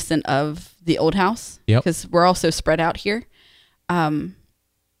reminiscent of the old house because we're all so spread out here.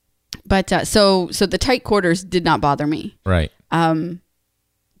 But so the tight quarters did not bother me. Right.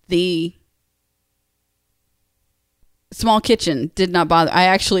 The small kitchen did not bother. I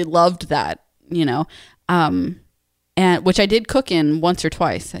actually loved that, and which I did cook in once or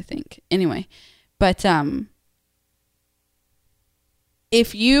twice, I think. Anyway, but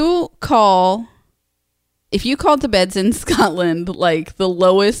if you call the beds in Scotland like the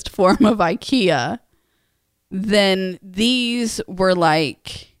lowest form of IKEA, then these were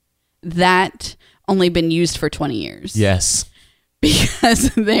like that only been used for 20 years. Yes.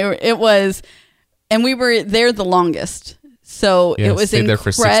 Because we were there the longest. So it was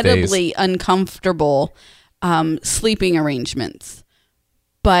incredibly uncomfortable sleeping arrangements.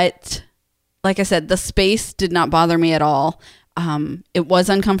 But like I said, the space did not bother me at all. It was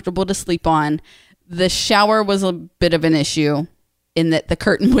uncomfortable to sleep on. The shower was a bit of an issue in that the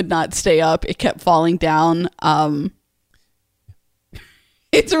curtain would not stay up. It kept falling down.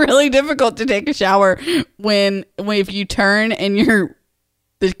 It's really difficult to take a shower when if you turn and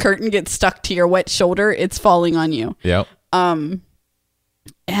the curtain gets stuck to your wet shoulder, it's falling on you. Yep.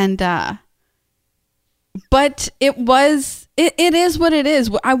 But it is what it is.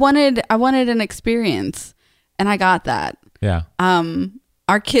 I wanted an experience, and I got that. Yeah.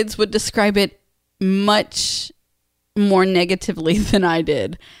 Our kids would describe it much more negatively than I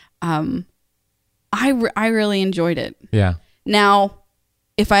did. I really enjoyed it. Yeah. Now,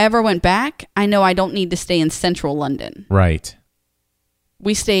 if I ever went back, I know I don't need to stay in central London. Right.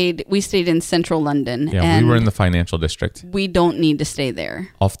 We stayed in central London. Yeah, and we were in the financial district. We don't need to stay there.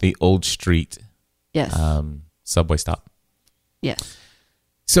 Off the old street. Yes. Subway stop. Yes.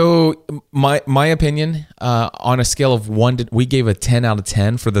 So my opinion, on a scale of 1 we gave a 10 out of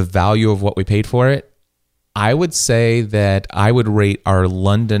 10 for the value of what we paid for it. I would say that I would rate our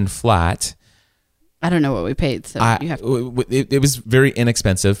London flat. I don't know what we paid, so you have to. It was very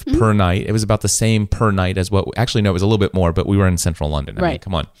inexpensive per night. It was about the same per night as what. Actually, no, it was a little bit more, but we were in central London. I mean,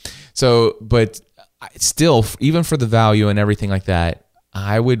 come on. So, but still, even for the value and everything like that,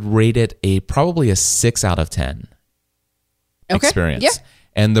 I would rate it probably a 6 out of 10 experience. Yeah.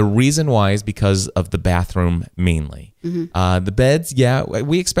 And the reason why is because of the bathroom mainly. Mm-hmm. The beds,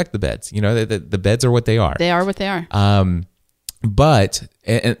 we expect the beds. The beds are what they are. They are what they are.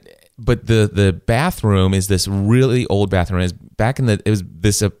 But the bathroom is this really old bathroom. It was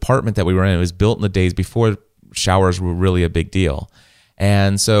this apartment that we were in. It was built in the days before showers were really a big deal.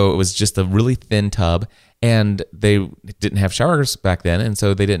 And so it was just a really thin tub, and they didn't have showers back then, and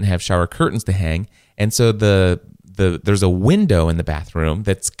so they didn't have shower curtains to hang. And so there's a window in the bathroom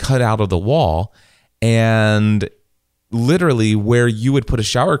that's cut out of the wall, and literally where you would put a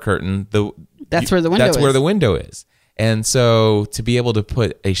shower curtain, that's where the window is. And so to be able to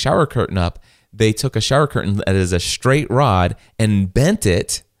put a shower curtain up, they took a shower curtain that is a straight rod and bent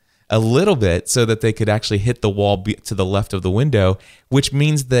it a little bit so that they could actually hit the wall to the left of the window, which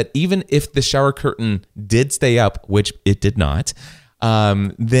means that even if the shower curtain did stay up, which it did not,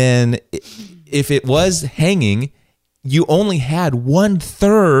 then if it was hanging, you only had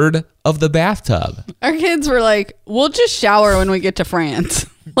 1/3 of the bathtub. Our kids were like, we'll just shower when we get to France.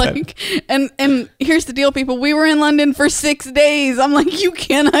 And here's the deal, people. We were in London for 6 days. I'm like, you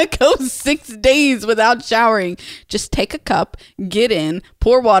cannot go 6 days without showering. Just take a cup, get in,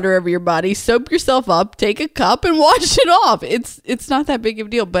 pour water over your body, soap yourself up, take a cup and wash it off. It's not that big of a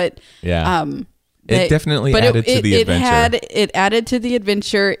deal, but yeah. It definitely added to the adventure. It added to the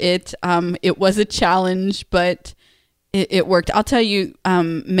adventure. It was a challenge, but it worked. I'll tell you,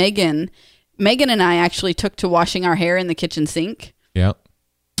 Megan and I actually took to washing our hair in the kitchen sink. Yep.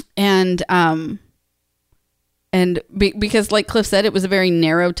 And because like Cliff said, it was a very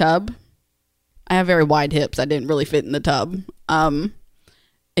narrow tub. I have very wide hips. I didn't really fit in the tub.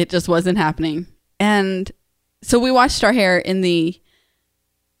 It just wasn't happening. And so we washed our hair in the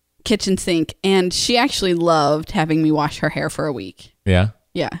kitchen sink, and she actually loved having me wash her hair for a week. Yeah.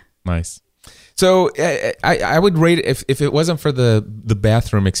 Yeah. Nice. So I would rate it if it wasn't for the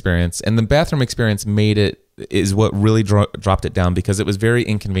bathroom experience, and the bathroom experience is what really dropped it down, because it was very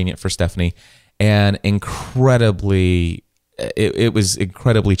inconvenient for Stephanie and it was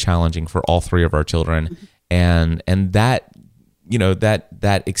incredibly challenging for all 3 of our children. And that,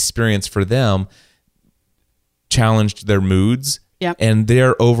 that experience for them challenged their moods and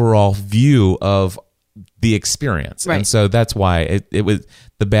their overall view of the experience. Right. And so that's why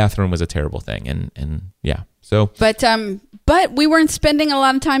the bathroom was a terrible thing. And yeah. So, but we weren't spending a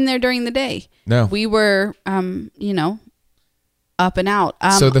lot of time there during the day. No, we were, up and out.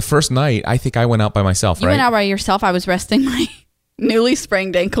 So the first night, I think I went out by myself. You went out by yourself. I was resting my newly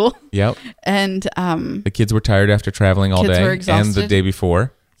sprained ankle. Yep. And the kids were tired after traveling all day, were exhausted. And the day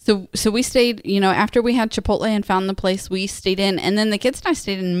before. So we stayed. After we had Chipotle and found the place, we stayed in, and then the kids and I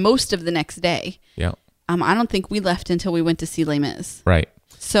stayed in most of the next day. Yeah. I don't think we left until we went to see Les Mis. Right.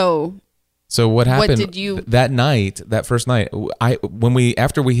 So what happened that night, that first night,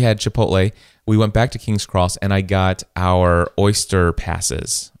 after we had Chipotle, we went back to King's Cross, and I got our Oyster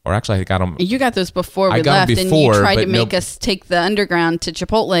passes. Or actually, I got them. You got those before we left, and you tried to make us take the underground to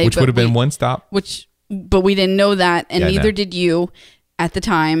Chipotle. Which would have been one stop. But we didn't know that, and neither did you at the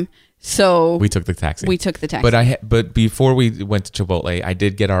time. So we took the taxi. But before we went to Chipotle, I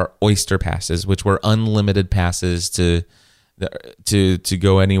did get our Oyster passes, which were unlimited passes to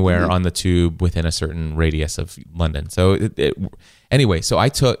go anywhere on the tube within a certain radius of London. So anyway, so I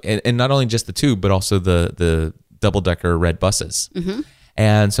took, and not only just the tube, but also the double-decker red buses. Mm-hmm.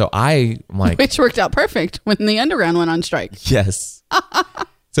 And so I'm like, which worked out perfect when the underground went on strike. Yes.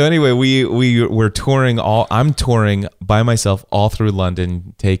 So anyway, we're touring I'm touring by myself all through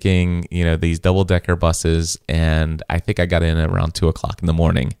London, taking, these double-decker buses, and I think I got in at around 2:00 in the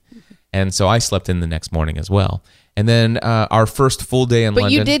morning. And so I slept in the next morning as well. And then our first full day in London.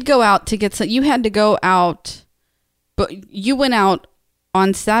 But you did go out to get some, you had to go out, but you went out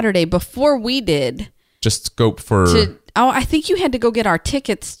on Saturday before we did. Just scope for... I think you had to go get our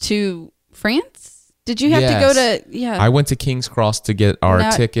tickets to France. Did you have to go to... Yeah. I went to King's Cross to get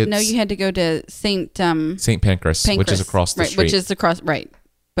our tickets. No, you had to go to St. Pancras, which is across the street. Which is across... Right.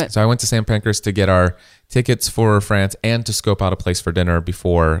 But so I went to St. Pancras to get our tickets for France and to scope out a place for dinner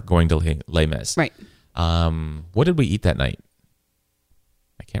before going to Les Mis. Right. What did we eat that night?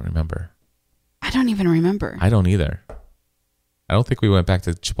 I can't remember. I don't even remember. I don't either. I don't think we went back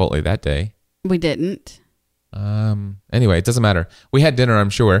to Chipotle that day. We didn't. Anyway, it doesn't matter. We had dinner, I'm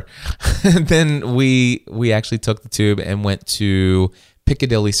sure. Then we actually took the tube and went to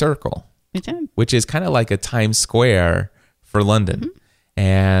Piccadilly Circle. We did. Which is kind of like a Times Square for London. Mm-hmm.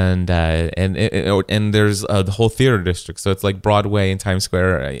 And there's the whole theater district. So it's like Broadway and Times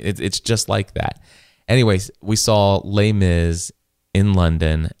Square. It's just like that. Anyways, we saw Les Mis in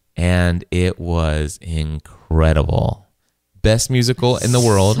London, and it was incredible. Best musical in the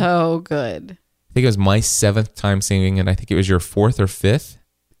world. So good. I think it was my 7th time singing, and I think it was your 4th or 5th.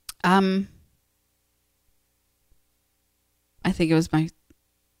 I think it was my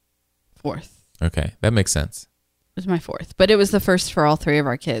 4th. Okay, that makes sense. It was my 4th, but it was the first for all 3 of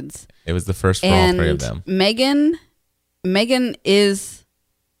our kids. It was the first for all 3 of them. Megan is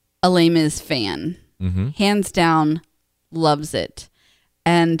a Les Mis fan. Mm-hmm. Hands down, loves it.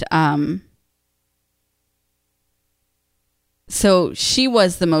 And so she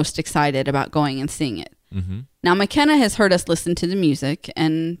was the most excited about going and seeing it. Mm-hmm. Now, McKenna has heard us listen to the music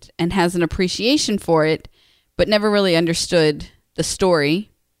and has an appreciation for it, but never really understood the story.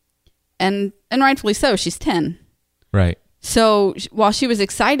 And rightfully so. She's 10. Right. So while she was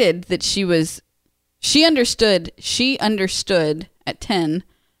excited that she understood at 10,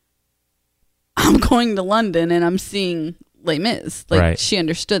 I'm going to London and I'm seeing Les Mis. Right. She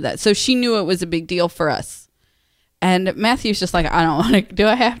understood that. So she knew it was a big deal for us. And Matthew's just like, I don't want to, do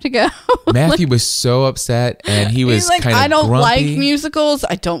I have to go? Matthew was so upset, and he was like, kind of I don't grumpy. like musicals.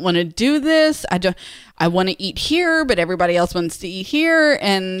 I don't want to do this. I want to eat here, but everybody else wants to eat here.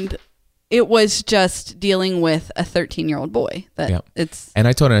 And it was just dealing with a 13-year-old boy. And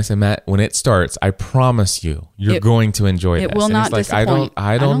I told him, I said, Matt, when it starts, I promise you're going to enjoy this. It will and not he's like, disappoint.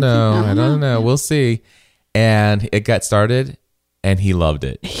 I don't know. We'll see. And it got started, and he loved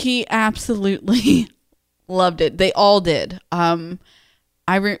it. He absolutely loved it. They all did. So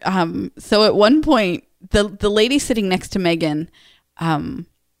at one point, the lady sitting next to Megan,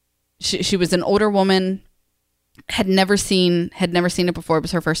 she was an older woman, had never seen it before. It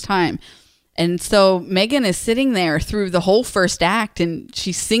was her first time. And so Megan is sitting there through the whole first act, and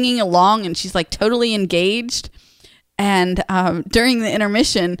she's singing along, and she's like totally engaged. And during the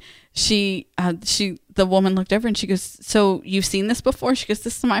intermission, the woman looked over and she goes, "So you've seen this before?" She goes,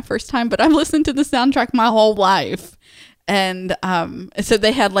 "This is my first time, but I've listened to the soundtrack my whole life." And so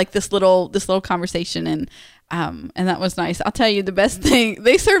they had like this little conversation, and that was nice. I'll tell you the best thing,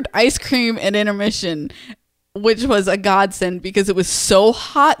 they served ice cream at intermission, which was a godsend because it was so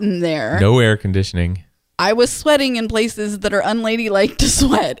hot in there. No air conditioning. I was sweating in places that are unladylike to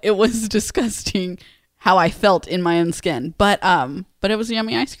sweat. It was disgusting how I felt in my own skin, but it was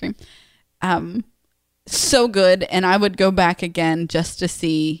yummy ice cream. So good, and I would go back again just to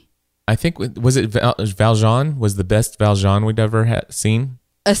see. I think, was it Valjean was the best Valjean we'd ever seen?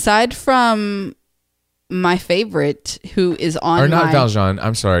 Aside from my favorite, who is on Valjean,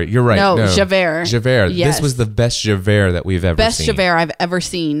 I'm sorry, you're right. No, Javert. Yes. This was the best Javert that we've ever seen. Best Javert I've ever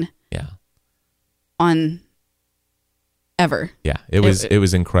seen. Yeah. Ever. Yeah, it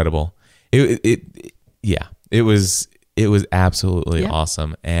was incredible. It was absolutely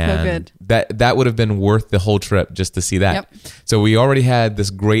awesome, and so that would have been worth the whole trip just to see that. Yep. So we already had this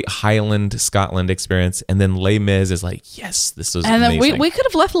great Highland Scotland experience, and then Les Mis is like, yes, this was amazing. And then we could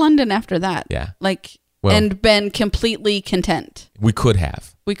have left London after that. Yeah, and been completely content. We could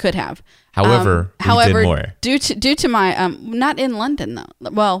have. However, we did more. Due to my not in London though.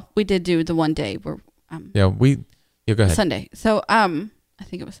 Well, we did do the one day where go ahead. Sunday. So I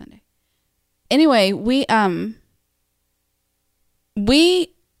think it was Sunday. Anyway, you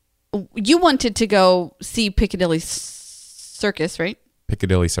wanted to go see Piccadilly Circus, right?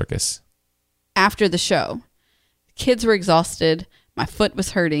 Piccadilly Circus. After the show. Kids were exhausted. My foot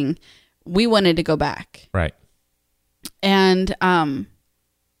was hurting. We wanted to go back. Right. And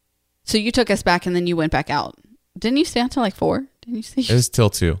so you took us back, and then you went back out. Didn't you stay until like 4? Didn't you stay? It was till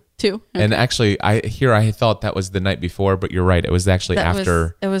 2. 2. Okay. And actually, I thought that was the night before, but you're right. It was actually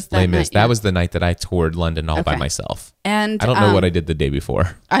after Les Mis. Night, that was the night that I toured London all by myself. And I don't know what I did the day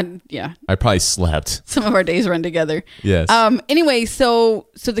before. I probably slept. Some of our days run together. Yes. Anyway, so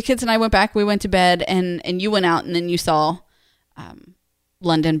the kids and I went back. We went to bed, and you went out, and then you saw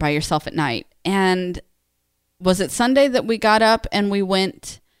London by yourself at night. And was it Sunday that we got up and we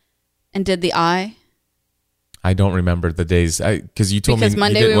went and did the Eye? I don't remember the days because you told me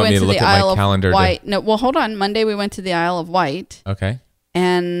Monday you didn't want me to look at my calendar. No, well, hold on. Monday we went to the Isle of Wight. Okay.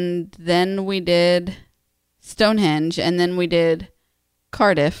 And then we did Stonehenge, and then we did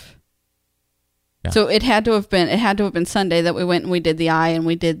Cardiff. Yeah. So it had to have been Sunday that we went and we did the Eye, and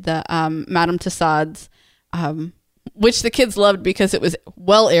we did the Madame Tussauds, which the kids loved because it was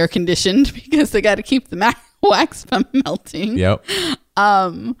well air conditioned because they got to keep the wax from melting. Yep.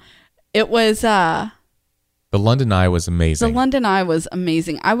 It was. The London Eye was amazing. The London Eye was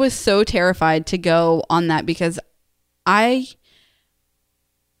amazing. I was so terrified to go on that because I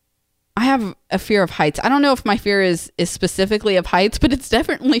I have a fear of heights. I don't know if my fear is specifically of heights, but it's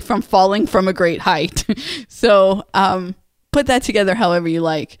definitely from falling from a great height. So put that together however you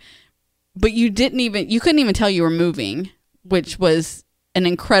like. But you couldn't even tell you were moving, which was an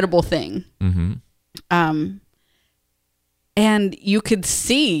incredible thing. Mm-hmm. And you could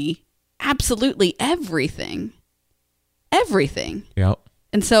see absolutely everything. Everything. Yep.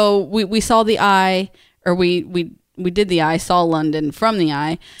 And so we saw the Eye, or we did the Eye, saw London from the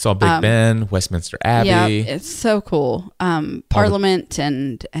Eye. Saw Big Ben, Westminster Abbey. Yeah, it's so cool. Parliament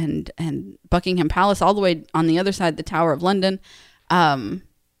and Buckingham Palace, all the way on the other side, the Tower of London.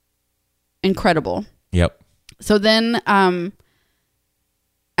 Incredible. Yep. So then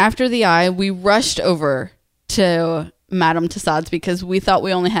after the Eye, we rushed over to Madame Tussauds because we thought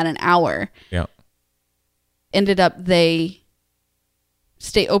we only had an hour. Yep. Ended up they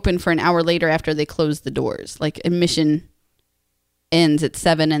stay open for an hour later after they close the doors. Like admission ends at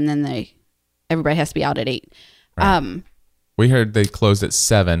 7 and then everybody has to be out at 8. Right. We heard they closed at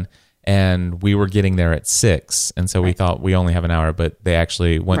 7 and we were getting there at 6. And so we thought we only have an hour, but they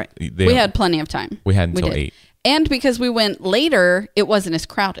actually went. Right. We had plenty of time. We had until 8. And because we went later, it wasn't as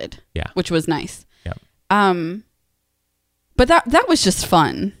crowded. Yeah. Which was nice. Yeah. But that was just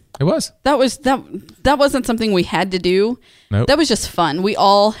fun. It was. That wasn't something we had to do. Nope. That was just fun. We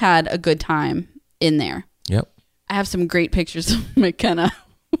all had a good time in there. Yep. I have some great pictures of McKenna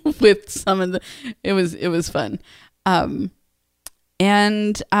with some of the. It was fun, and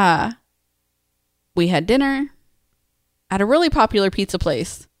we had dinner at a really popular pizza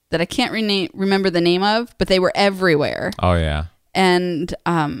place that I can't remember the name of, but they were everywhere. Oh yeah. And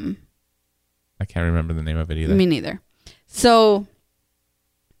I can't remember the name of it either. Me neither. So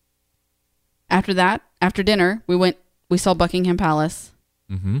after dinner, we saw Buckingham Palace.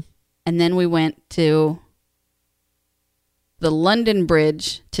 Mm-hmm. And then we went to the London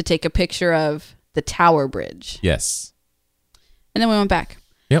Bridge to take a picture of the Tower Bridge. Yes. And then we went back.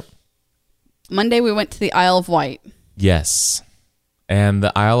 Yep. Monday, we went to the Isle of Wight. Yes. And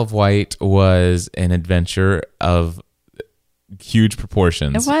the Isle of Wight was an adventure of huge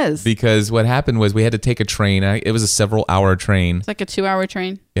proportions. It was. Because what happened was we had to take a train. It was a several-hour train. It's like a 2-hour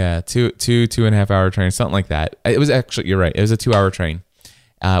train. Yeah, 2.5-hour train, something like that. It was actually, you're right, it was a 2-hour train.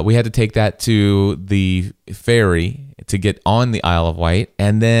 We had to take that to the ferry to get on the Isle of Wight.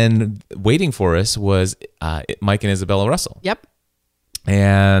 And then waiting for us was Mike and Isabella Russell. Yep.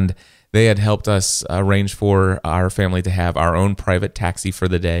 And they had helped us arrange for our family to have our own private taxi for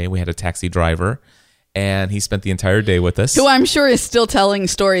the day. We had a taxi driver. And he spent the entire day with us. Who I'm sure is still telling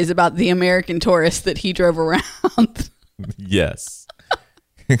stories about the American tourists that he drove around. Yes.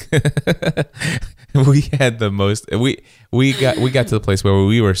 We had the most. We got to the place where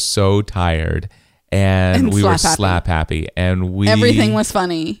we were so tired, and we were slap happy, and everything was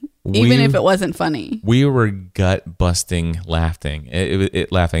funny, even if it wasn't funny. We were gut busting laughing.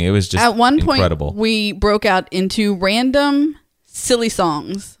 Laughing. It was just at one incredible. Point we broke out into random silly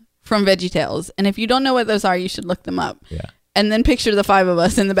songs from VeggieTales, and if you don't know what those are, you should look them up. Yeah. And then picture the 5 of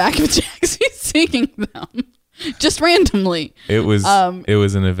us in the back of a taxi singing them, just randomly. It was an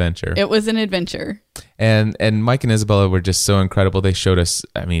adventure. It was an adventure. And Mike and Isabella were just so incredible. They showed us.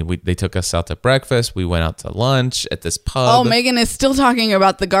 I mean, they took us out to breakfast. We went out to lunch at this pub. Oh, Megan is still talking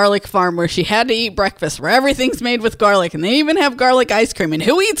about the garlic farm where she had to eat breakfast, where everything's made with garlic, and they even have garlic ice cream. And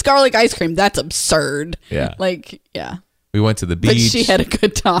who eats garlic ice cream? That's absurd. Yeah. Yeah. We went to the beach. But she had a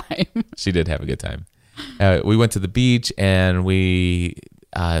good time. She did have a good time. We went to the beach and we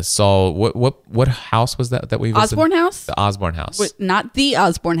saw what house was that we visited? Osborne House? The Osborne House. Not the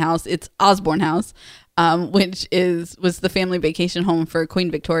Osborne House. It's Osborne House, which was the family vacation home for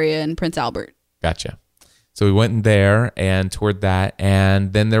Queen Victoria and Prince Albert. Gotcha. So we went in there and toured that,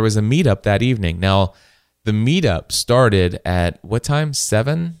 and then there was a meetup that evening. Now, the meetup started at what time?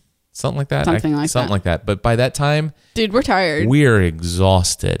 7? Something like that. Something like that. But by that time, dude, we're tired. We're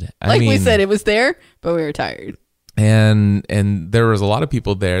exhausted. We said, it was there, but we were tired. And there was a lot of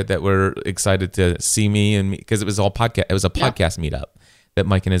people there that were excited to see me and because it was all podcast. It was a podcast meetup that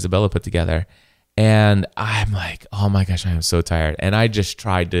Mike and Isabella put together. And I'm like, oh my gosh, I am so tired. And I just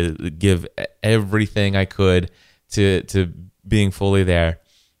tried to give everything I could to being fully there.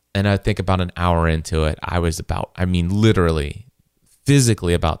 And I think about an hour into it, I was literally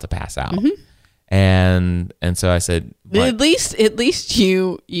physically about to pass out. Mm-hmm. And so I said, at least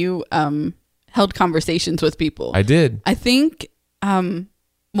you held conversations with people. I did. I think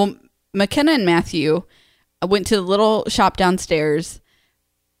McKenna and Matthew went to the little shop downstairs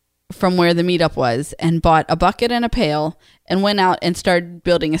from where the meetup was and bought a bucket and a pail and went out and started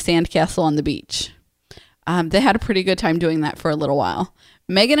building a sandcastle on the beach. They had a pretty good time doing that for a little while.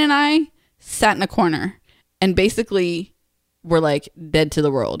 Megan and I sat in a corner and basically were like dead to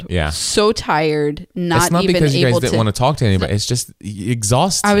the world. Yeah. So tired, not it's not even because you guys able didn't want to talk to anybody. It's just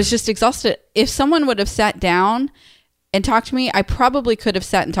exhausted. I was just exhausted. If someone would have sat down and talked to me, I probably could have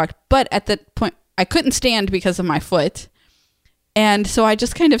sat and talked. But at that point, I couldn't stand because of my foot. And so I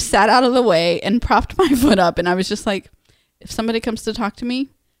just kind of sat out of the way and propped my foot up. And I was just like, if somebody comes to talk to me,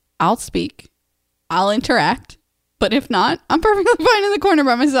 I'll speak. I'll interact. But if not, I'm perfectly fine in the corner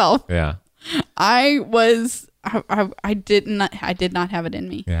by myself. Yeah. I did not have it in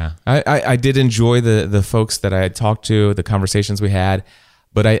me. Yeah. I did enjoy the folks that I had talked to, the conversations we had,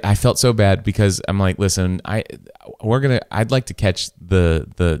 but I felt so bad because I'm like, listen, I'd like to catch we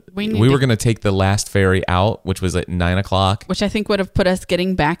were going to take the last ferry out, which was at 9:00, which I think would have put us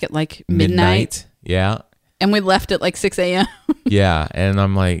getting back at like midnight. Yeah. And we left at like 6 a.m. Yeah. And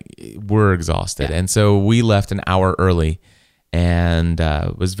I'm like, we're exhausted. Yeah. And so we left an hour early. And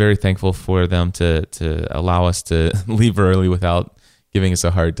was very thankful for them to allow us to leave early without giving us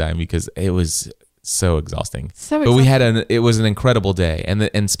a hard time because it was so exhausting. But we had it was an incredible day,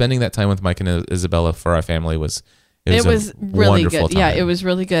 and spending that time with Mike and Isabella for our family was really good. Time. Yeah, it was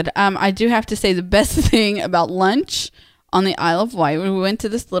really good. I do have to say the best thing about lunch on the Isle of Wight, we went to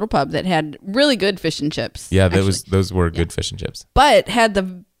this little pub that had really good fish and chips. Yeah, those were good fish and chips. But had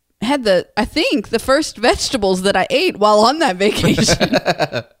I think the first vegetables that I ate while on that vacation.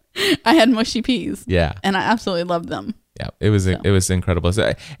 I had mushy peas. Yeah. And I absolutely loved them. Yeah. It was incredible.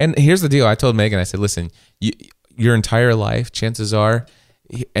 So, and here's the deal. I told Megan, I said, listen, your entire life, chances are,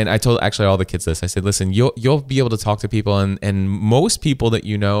 and I told actually all the kids this, I said, listen, you'll be able to talk to people and most people that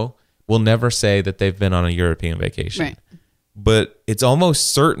you know will never say that they've been on a European vacation. Right. But it's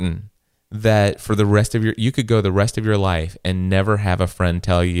almost certain that for the rest of you could go the rest of your life and never have a friend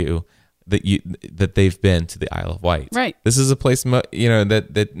tell you that they've been to the Isle of Wight. Right. This is a place, that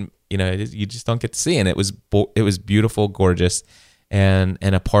you just don't get to see, and it was beautiful, gorgeous, and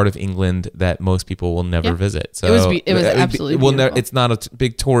a part of England that most people will never visit. So it was absolutely beautiful. It's not a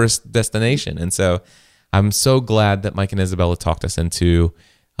big tourist destination, and so I'm so glad that Mike and Isabella talked us into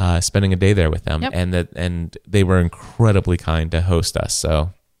spending a day there with them, and they were incredibly kind to host us.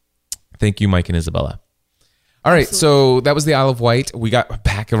 So. Thank you, Mike and Isabella. All right, so that was the Isle of Wight. We got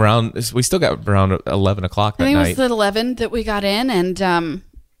back around. We still got around 11 o'clock that night. I think it was at 11 that we got in,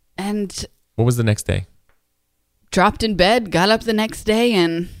 and what was the next day? Dropped in bed, got up the next day,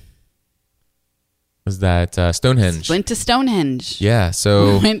 and was that Stonehenge? Went to Stonehenge. Yeah,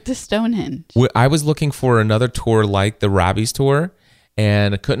 so went to Stonehenge. I was looking for another tour like the Robbie's tour,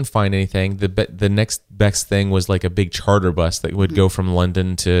 and I couldn't find anything. The next best thing was like a big charter bus that would go from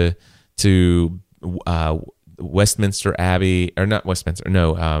London to Westminster Abbey, or not Westminster,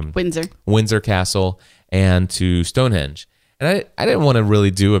 no, Windsor Castle, and to Stonehenge. And I didn't want to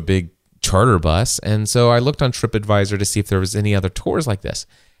really do a big charter bus, and so I looked on TripAdvisor to see if there was any other tours like this.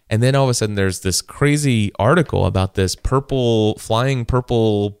 And then all of a sudden, there's this crazy article about this flying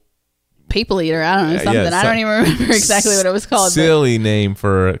purple people eater. I don't know, something. I don't even remember exactly what it was called. Silly name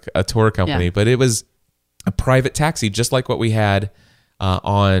for a tour company, but it was a private taxi, just like what we had.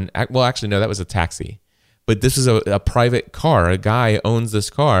 Actually, no, that was a taxi, but this is a private car. A guy owns this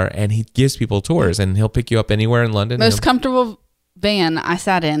car, and he gives people tours, and he'll pick you up anywhere in London. Most comfortable van I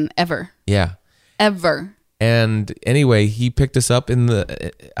sat in ever. Yeah, ever. And anyway, he picked us up in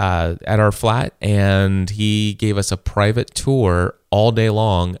at our flat, and he gave us a private tour all day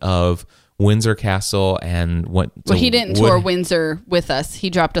long of Windsor Castle, and went. Well, he didn't tour Windsor with us. He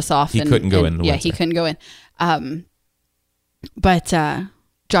dropped us off. He couldn't go in. Yeah, he couldn't go in. But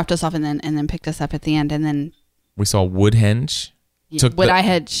dropped us off and then picked us up at the end, and then we saw Woodhenge. I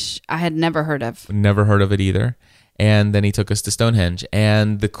had never heard of. Never heard of it either. And then he took us to Stonehenge.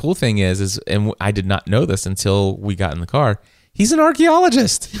 And the cool thing is, and I did not know this until we got in the car, he's an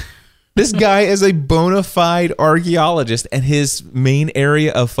archaeologist. This guy is a bona fide archaeologist, and his main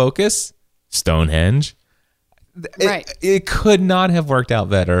area of focus, Stonehenge. Right. It could not have worked out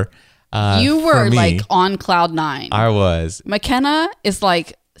better. You were like on cloud 9. I was. McKenna is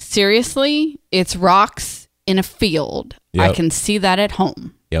like, seriously, it's rocks in a field. Yep. I can see that at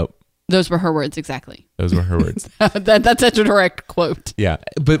home. Yep. Those were her words, exactly. Those were her words. That's a direct quote. Yeah.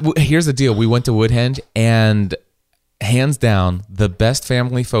 But here's the deal. We went to Woodhenge, and hands down, the best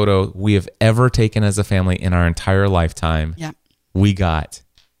family photo we have ever taken as a family in our entire lifetime. Yeah. We got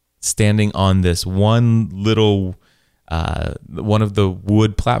standing on this one little, one of the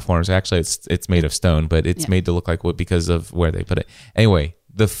wood platforms. Actually, it's made of stone, but it's made to look like wood because of where they put it. Anyway,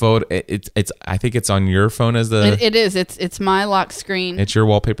 the photo, it's. I think it's on your phone as the. It is. It's my lock screen. It's your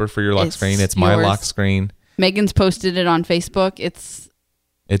wallpaper for your lock screen. It's my lock screen. Megan's posted it on Facebook. It's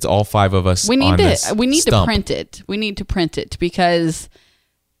It's all 5 of us. We need to print it. We need to print it because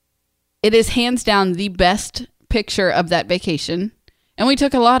it is hands down the best picture of that vacation. And we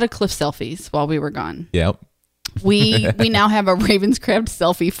took a lot of cliff selfies while we were gone. Yep. We now have a Ravenscraft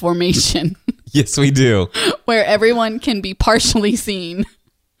selfie formation. Yes, we do. Where everyone can be partially seen.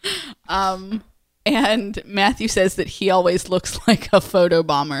 And Matthew says that he always looks like a photo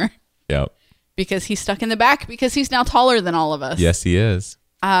bomber. Yep. Because he's stuck in the back because he's now taller than all of us. Yes, he is.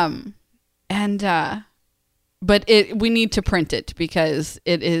 But we need to print it because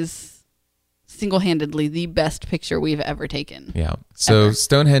it is single-handedly the best picture we've ever taken. Yeah. So ever.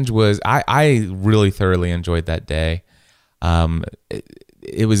 Stonehenge was, I really thoroughly enjoyed that day.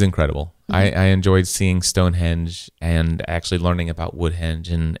 It was incredible. Mm-hmm. I enjoyed seeing Stonehenge and actually learning about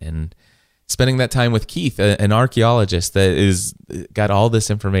Woodhenge and spending that time with Keith, an archaeologist that is got all this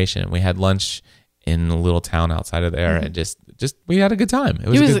information. We had lunch in a little town outside of there, mm-hmm. and just we had a good time.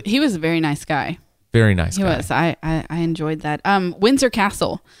 He was a very nice guy. Very nice guy. He was. I enjoyed that. Windsor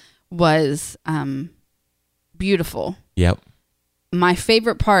Castle was beautiful. Yep. My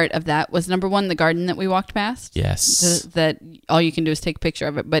favorite part of that was number 1, the garden that we walked past. Yes. That all you can do is take a picture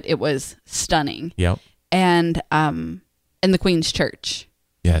of it, but it was stunning. Yep. And the Queen's Church.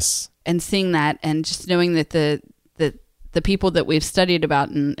 Yes. And seeing that and just knowing that the people that we've studied about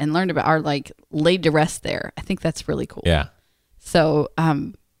and learned about are like laid to rest there. I think that's really cool. Yeah. So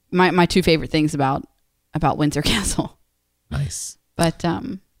my 2 favorite things about Windsor Castle. Nice. But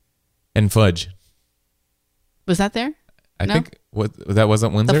and fudge. Was that there? I think that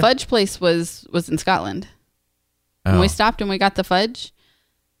wasn't Windsor? The fudge place was in Scotland. Oh. When we stopped and we got the fudge.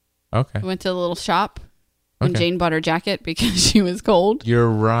 Okay. We went to a little shop. And Jane bought her jacket because she was cold. You're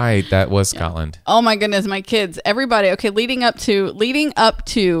right. That was Scotland. Yeah. Oh my goodness, my kids, everybody. Okay, leading up to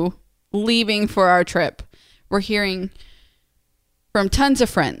leaving for our trip, we're hearing from tons of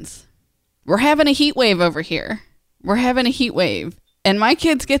friends. We're having a heat wave over here. We're having a heat wave. And my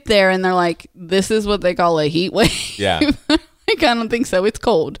kids get there and they're like, this is what they call a heat wave. Yeah. I don't think so. It's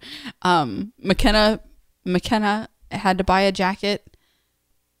cold. McKenna had to buy a jacket.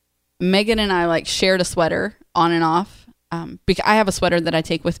 Megan and I shared a sweater on and off. Because I have a sweater that I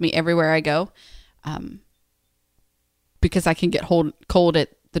take with me everywhere I go. Because I can get cold at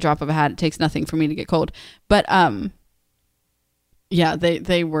the drop of a hat. It takes nothing for me to get cold. But yeah,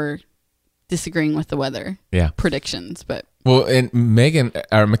 they were disagreeing with the weather predictions, but well, and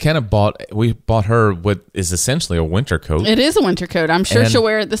McKenna bought her what is essentially a winter coat. It is a winter coat. I'm sure she'll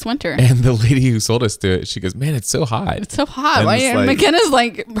wear it this winter. And the lady who sold us to it, she goes, "Man, it's so hot. It's so hot." McKenna's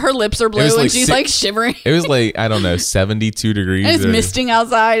her lips are blue and she's shivering. It was I don't know, 72 degrees. And it's misting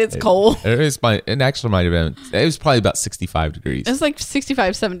outside. It's cold. It actually might have been. It was probably about 65 degrees. It was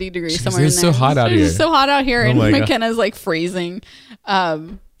 65, 70 degrees somewhere in there. It's so hot out here. It's so hot out here, and McKenna's freezing.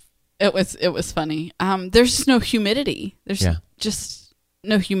 It was funny. There's just no humidity. There's just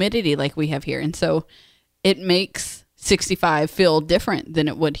no humidity like we have here. And so it makes 65 feel different than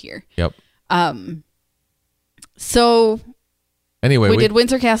it would here. Yep. So anyway, we did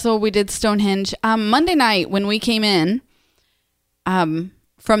Windsor Castle. We did Stonehenge. Monday night when we came in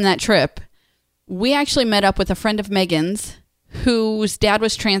from that trip, we actually met up with a friend of Megan's whose dad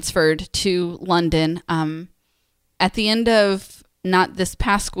was transferred to London at the end of not this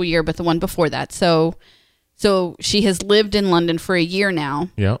past school year, but the one before that. So she has lived in London for a year now.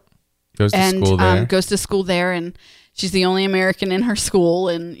 Yep. Goes to school there, and she's the only American in her school,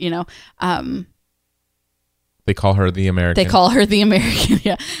 and they call her the American.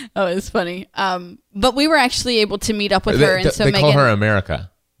 Yeah. Oh, it's funny. But we were actually able to meet up with her, and so they call her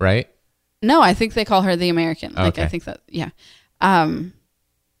America, right? No, I think they call her the American. Okay. I think that, yeah.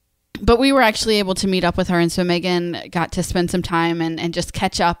 But we were actually able to meet up with her, and so Megan got to spend some time and just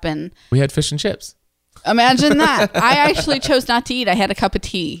catch up. And we had fish and chips. Imagine that. I actually chose not to eat. I had a cup of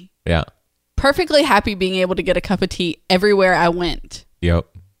tea. Yeah. Perfectly happy being able to get a cup of tea everywhere I went. Yep.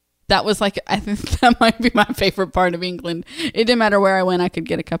 That was I think that might be my favorite part of England. It didn't matter where I went, I could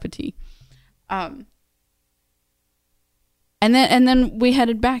get a cup of tea. And then we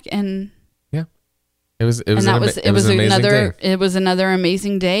headed back, and It was another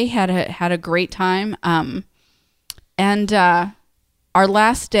amazing day. Had a great time. And our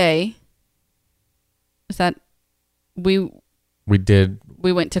last day was that we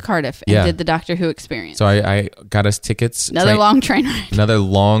went to Cardiff and did the Doctor Who experience. So I got us tickets. Another long train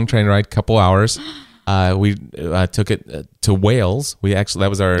ride. Couple hours. We took it to Wales. We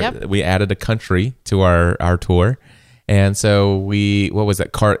added a country to our tour. And so what was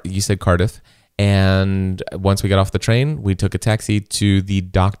that? You said Cardiff. And once we got off the train, we took a taxi to the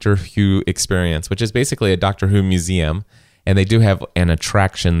Doctor Who experience, which is basically a Doctor Who museum. and they do have an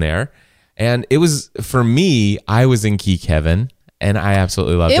attraction there. And it was, for me, I was in Key Kevin, and I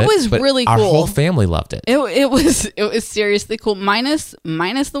absolutely loved it. It was really cool. Our whole family loved it. It was seriously cool, minus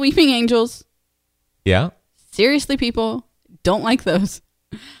the Weeping Angels. Yeah. Seriously, people don't like those.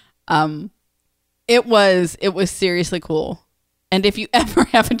 It was seriously cool. And if you ever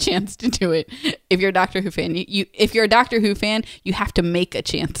have a chance to do it, if you're a Doctor Who fan, if you're a Doctor Who fan, you have to make a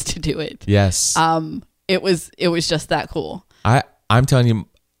chance to do it. Yes. It was just that cool. I'm telling you,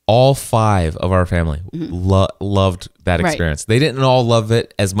 all 5 of our family loved that experience. Right. They didn't all love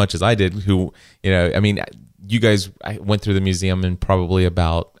it as much as I did. Who, I mean, you guys, I went through the museum in probably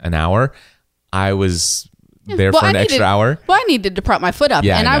about an hour. I was there for an extra hour. Well, I needed to prop my foot up,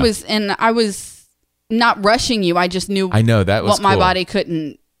 and I was not rushing you. I just knew. I know that was what my body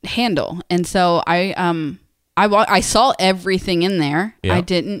couldn't handle, and so I saw everything in there. Yep. I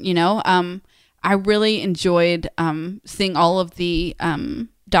didn't, I really enjoyed seeing all of the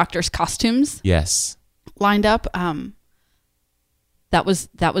doctor's costumes. Yes, lined up. That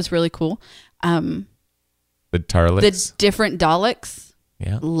was really cool. The Daleks, the different Daleks.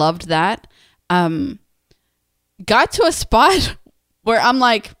 Yeah, loved that. Got to a spot where I'm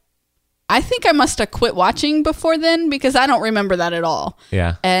like, I think I must have quit watching before then because I don't remember that at all.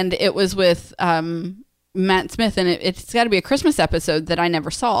 Yeah, and it was with Matt Smith, and it's got to be a Christmas episode that I never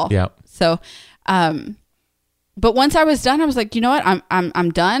saw. Yeah. So, but once I was done, I was like, you know what?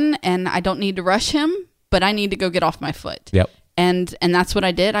 I'm done, and I don't need to rush him, but I need to go get off my foot. Yep. And that's what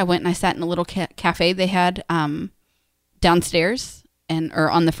I did. I went and I sat in a little cafe they had downstairs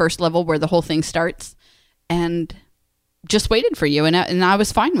or on the first level where the whole thing starts, and just waited for you, and I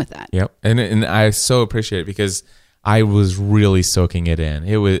was fine with that. Yep. And I so appreciate it because I was really soaking it in.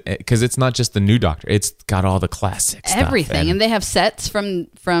 It was because it's not just the new Doctor; it's got all the classic stuff. Everything, and they have sets from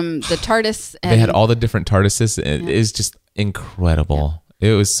the TARDIS. And they had all the different TARDISes. It is just incredible. Yeah.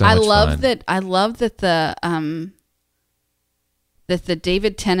 It was so much fun. I love that the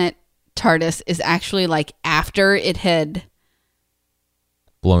David Tennant TARDIS is actually like after it had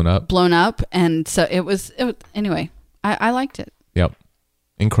blown up, and so it was anyway. I liked it. Yep,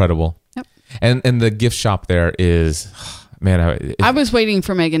 incredible. Yep. And the gift shop there is, man. I was waiting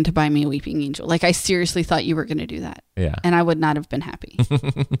for Megan to buy me a Weeping Angel. Like I seriously thought you were going to do that. Yeah. And I would not have been happy.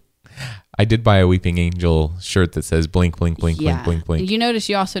 I did buy a Weeping Angel shirt that says blink, blink, blink, blink, blink, blink. You notice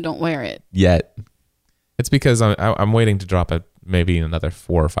you also don't wear it yet. It's because I'm waiting to drop it maybe another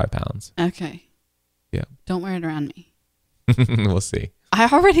 4 or 5 pounds. Okay. Yeah. Don't wear it around me. We'll see. I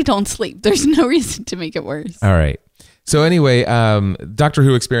already don't sleep. There's no reason to make it worse. All right. So anyway, Doctor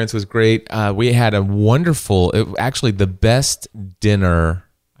Who experience was great. We had a wonderful, actually the best dinner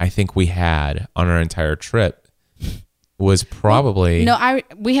I think we had on our entire trip was probably... I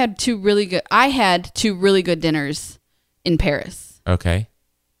had two really good dinners in Paris. Okay.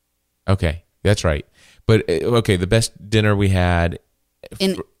 That's right. But okay, the best dinner we had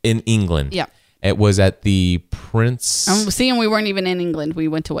in England. Yeah. It was at the Prince... seeing we weren't even in England. We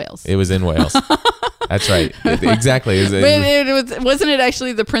went to Wales. It was in Wales. That's right. Exactly. Wasn't it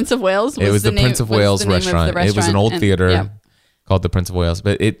actually the Prince of Wales? It was the Prince of Wales restaurant. It was an old theater called the Prince of Wales.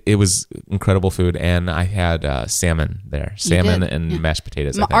 But it was incredible food. And I had salmon there. Salmon and mashed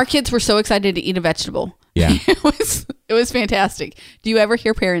potatoes. Our kids were so excited to eat a vegetable. Yeah. It was fantastic. Do you ever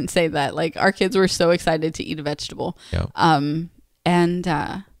hear parents say that? Like, our kids were so excited to eat a vegetable. Yeah.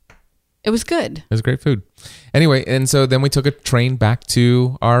 It was good. It was great food. Anyway, and so then we took a train back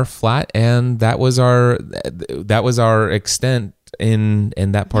to our flat, and that was our extent in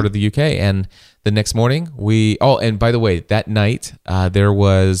that part of the UK. And the next morning, and by the way, that night there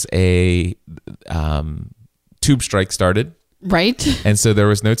was a tube strike started. Right. And so there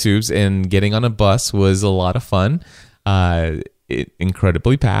was no tubes, and getting on a bus was a lot of fun.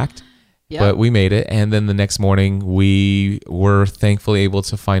 Incredibly packed. Yep. But we made it, and then the next morning we were thankfully able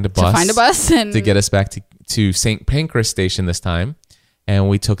to find a bus and to get us back to St. Pancras Station this time, and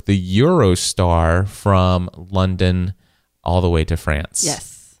we took the Eurostar from London all the way to France.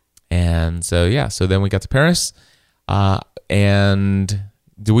 Yes. And so then we got to Paris, and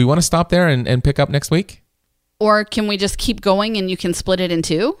do we want to stop there and pick up next week? Or can we just keep going and you can split it in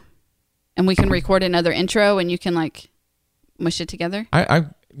two, and we can record another intro and you can like mush it together?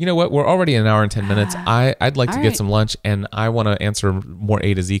 You know what? We're already an hour and 10 minutes. I'd like to get some lunch, and I want to answer more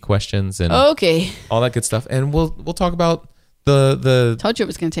A to Z questions and all that good stuff. And we'll talk about the. Told you it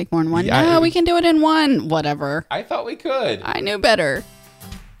was going to take more than one. Yeah, we can do it in one. Whatever. I thought we could. I knew better.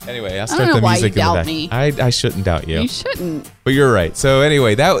 Anyway, I'll start the music in the back. Me. I shouldn't doubt you. You shouldn't. But you're right. So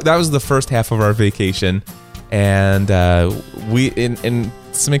anyway, that was the first half of our vacation, and we in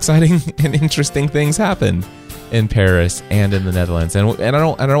some exciting and interesting things happened. in Paris and in the Netherlands, and I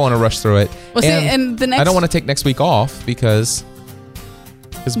don't want to rush through it. Well, and the next, I don't want to take next week off because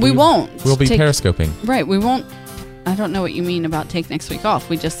we won't. We'll be periscoping. Right, we won't. I don't know what you mean about take next week off.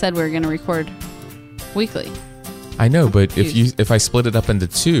 We just said we were going to record weekly. I know, but if I split it up into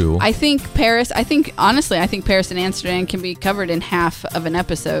two, honestly, I think Paris and Amsterdam can be covered in half of an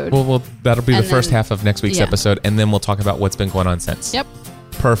episode. Well, that'll be the first half of next week's episode, and then we'll talk about what's been going on since. Yep.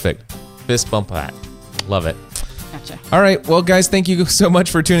 Perfect. Fist bump that. Love it. Gotcha. All right. Well, guys, thank you so much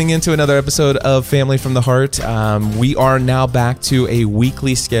for tuning in to another episode of Family from the Heart. We are now back to a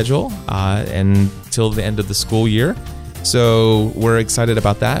weekly schedule until the end of the school year. So we're excited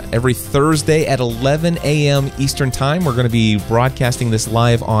about that. Every Thursday at 11 a.m. Eastern Time, we're going to be broadcasting this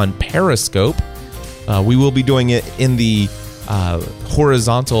live on Periscope. We will be doing it in the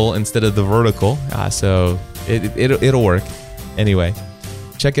horizontal instead of the vertical. So it'll work. Anyway.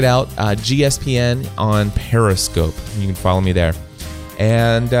 Check it out, GSPN on Periscope. You can follow me there.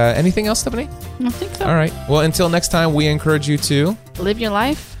 And anything else, Stephanie? I don't think so. All right. Well, until next time, we encourage you to live your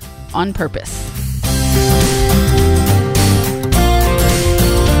life on purpose.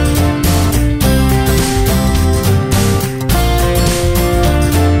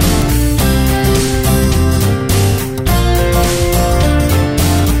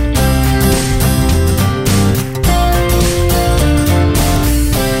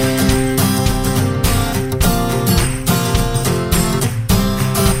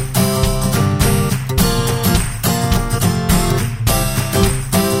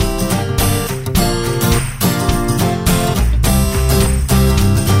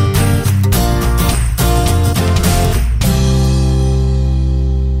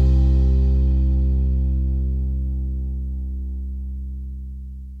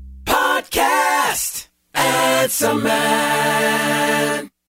 It's a man.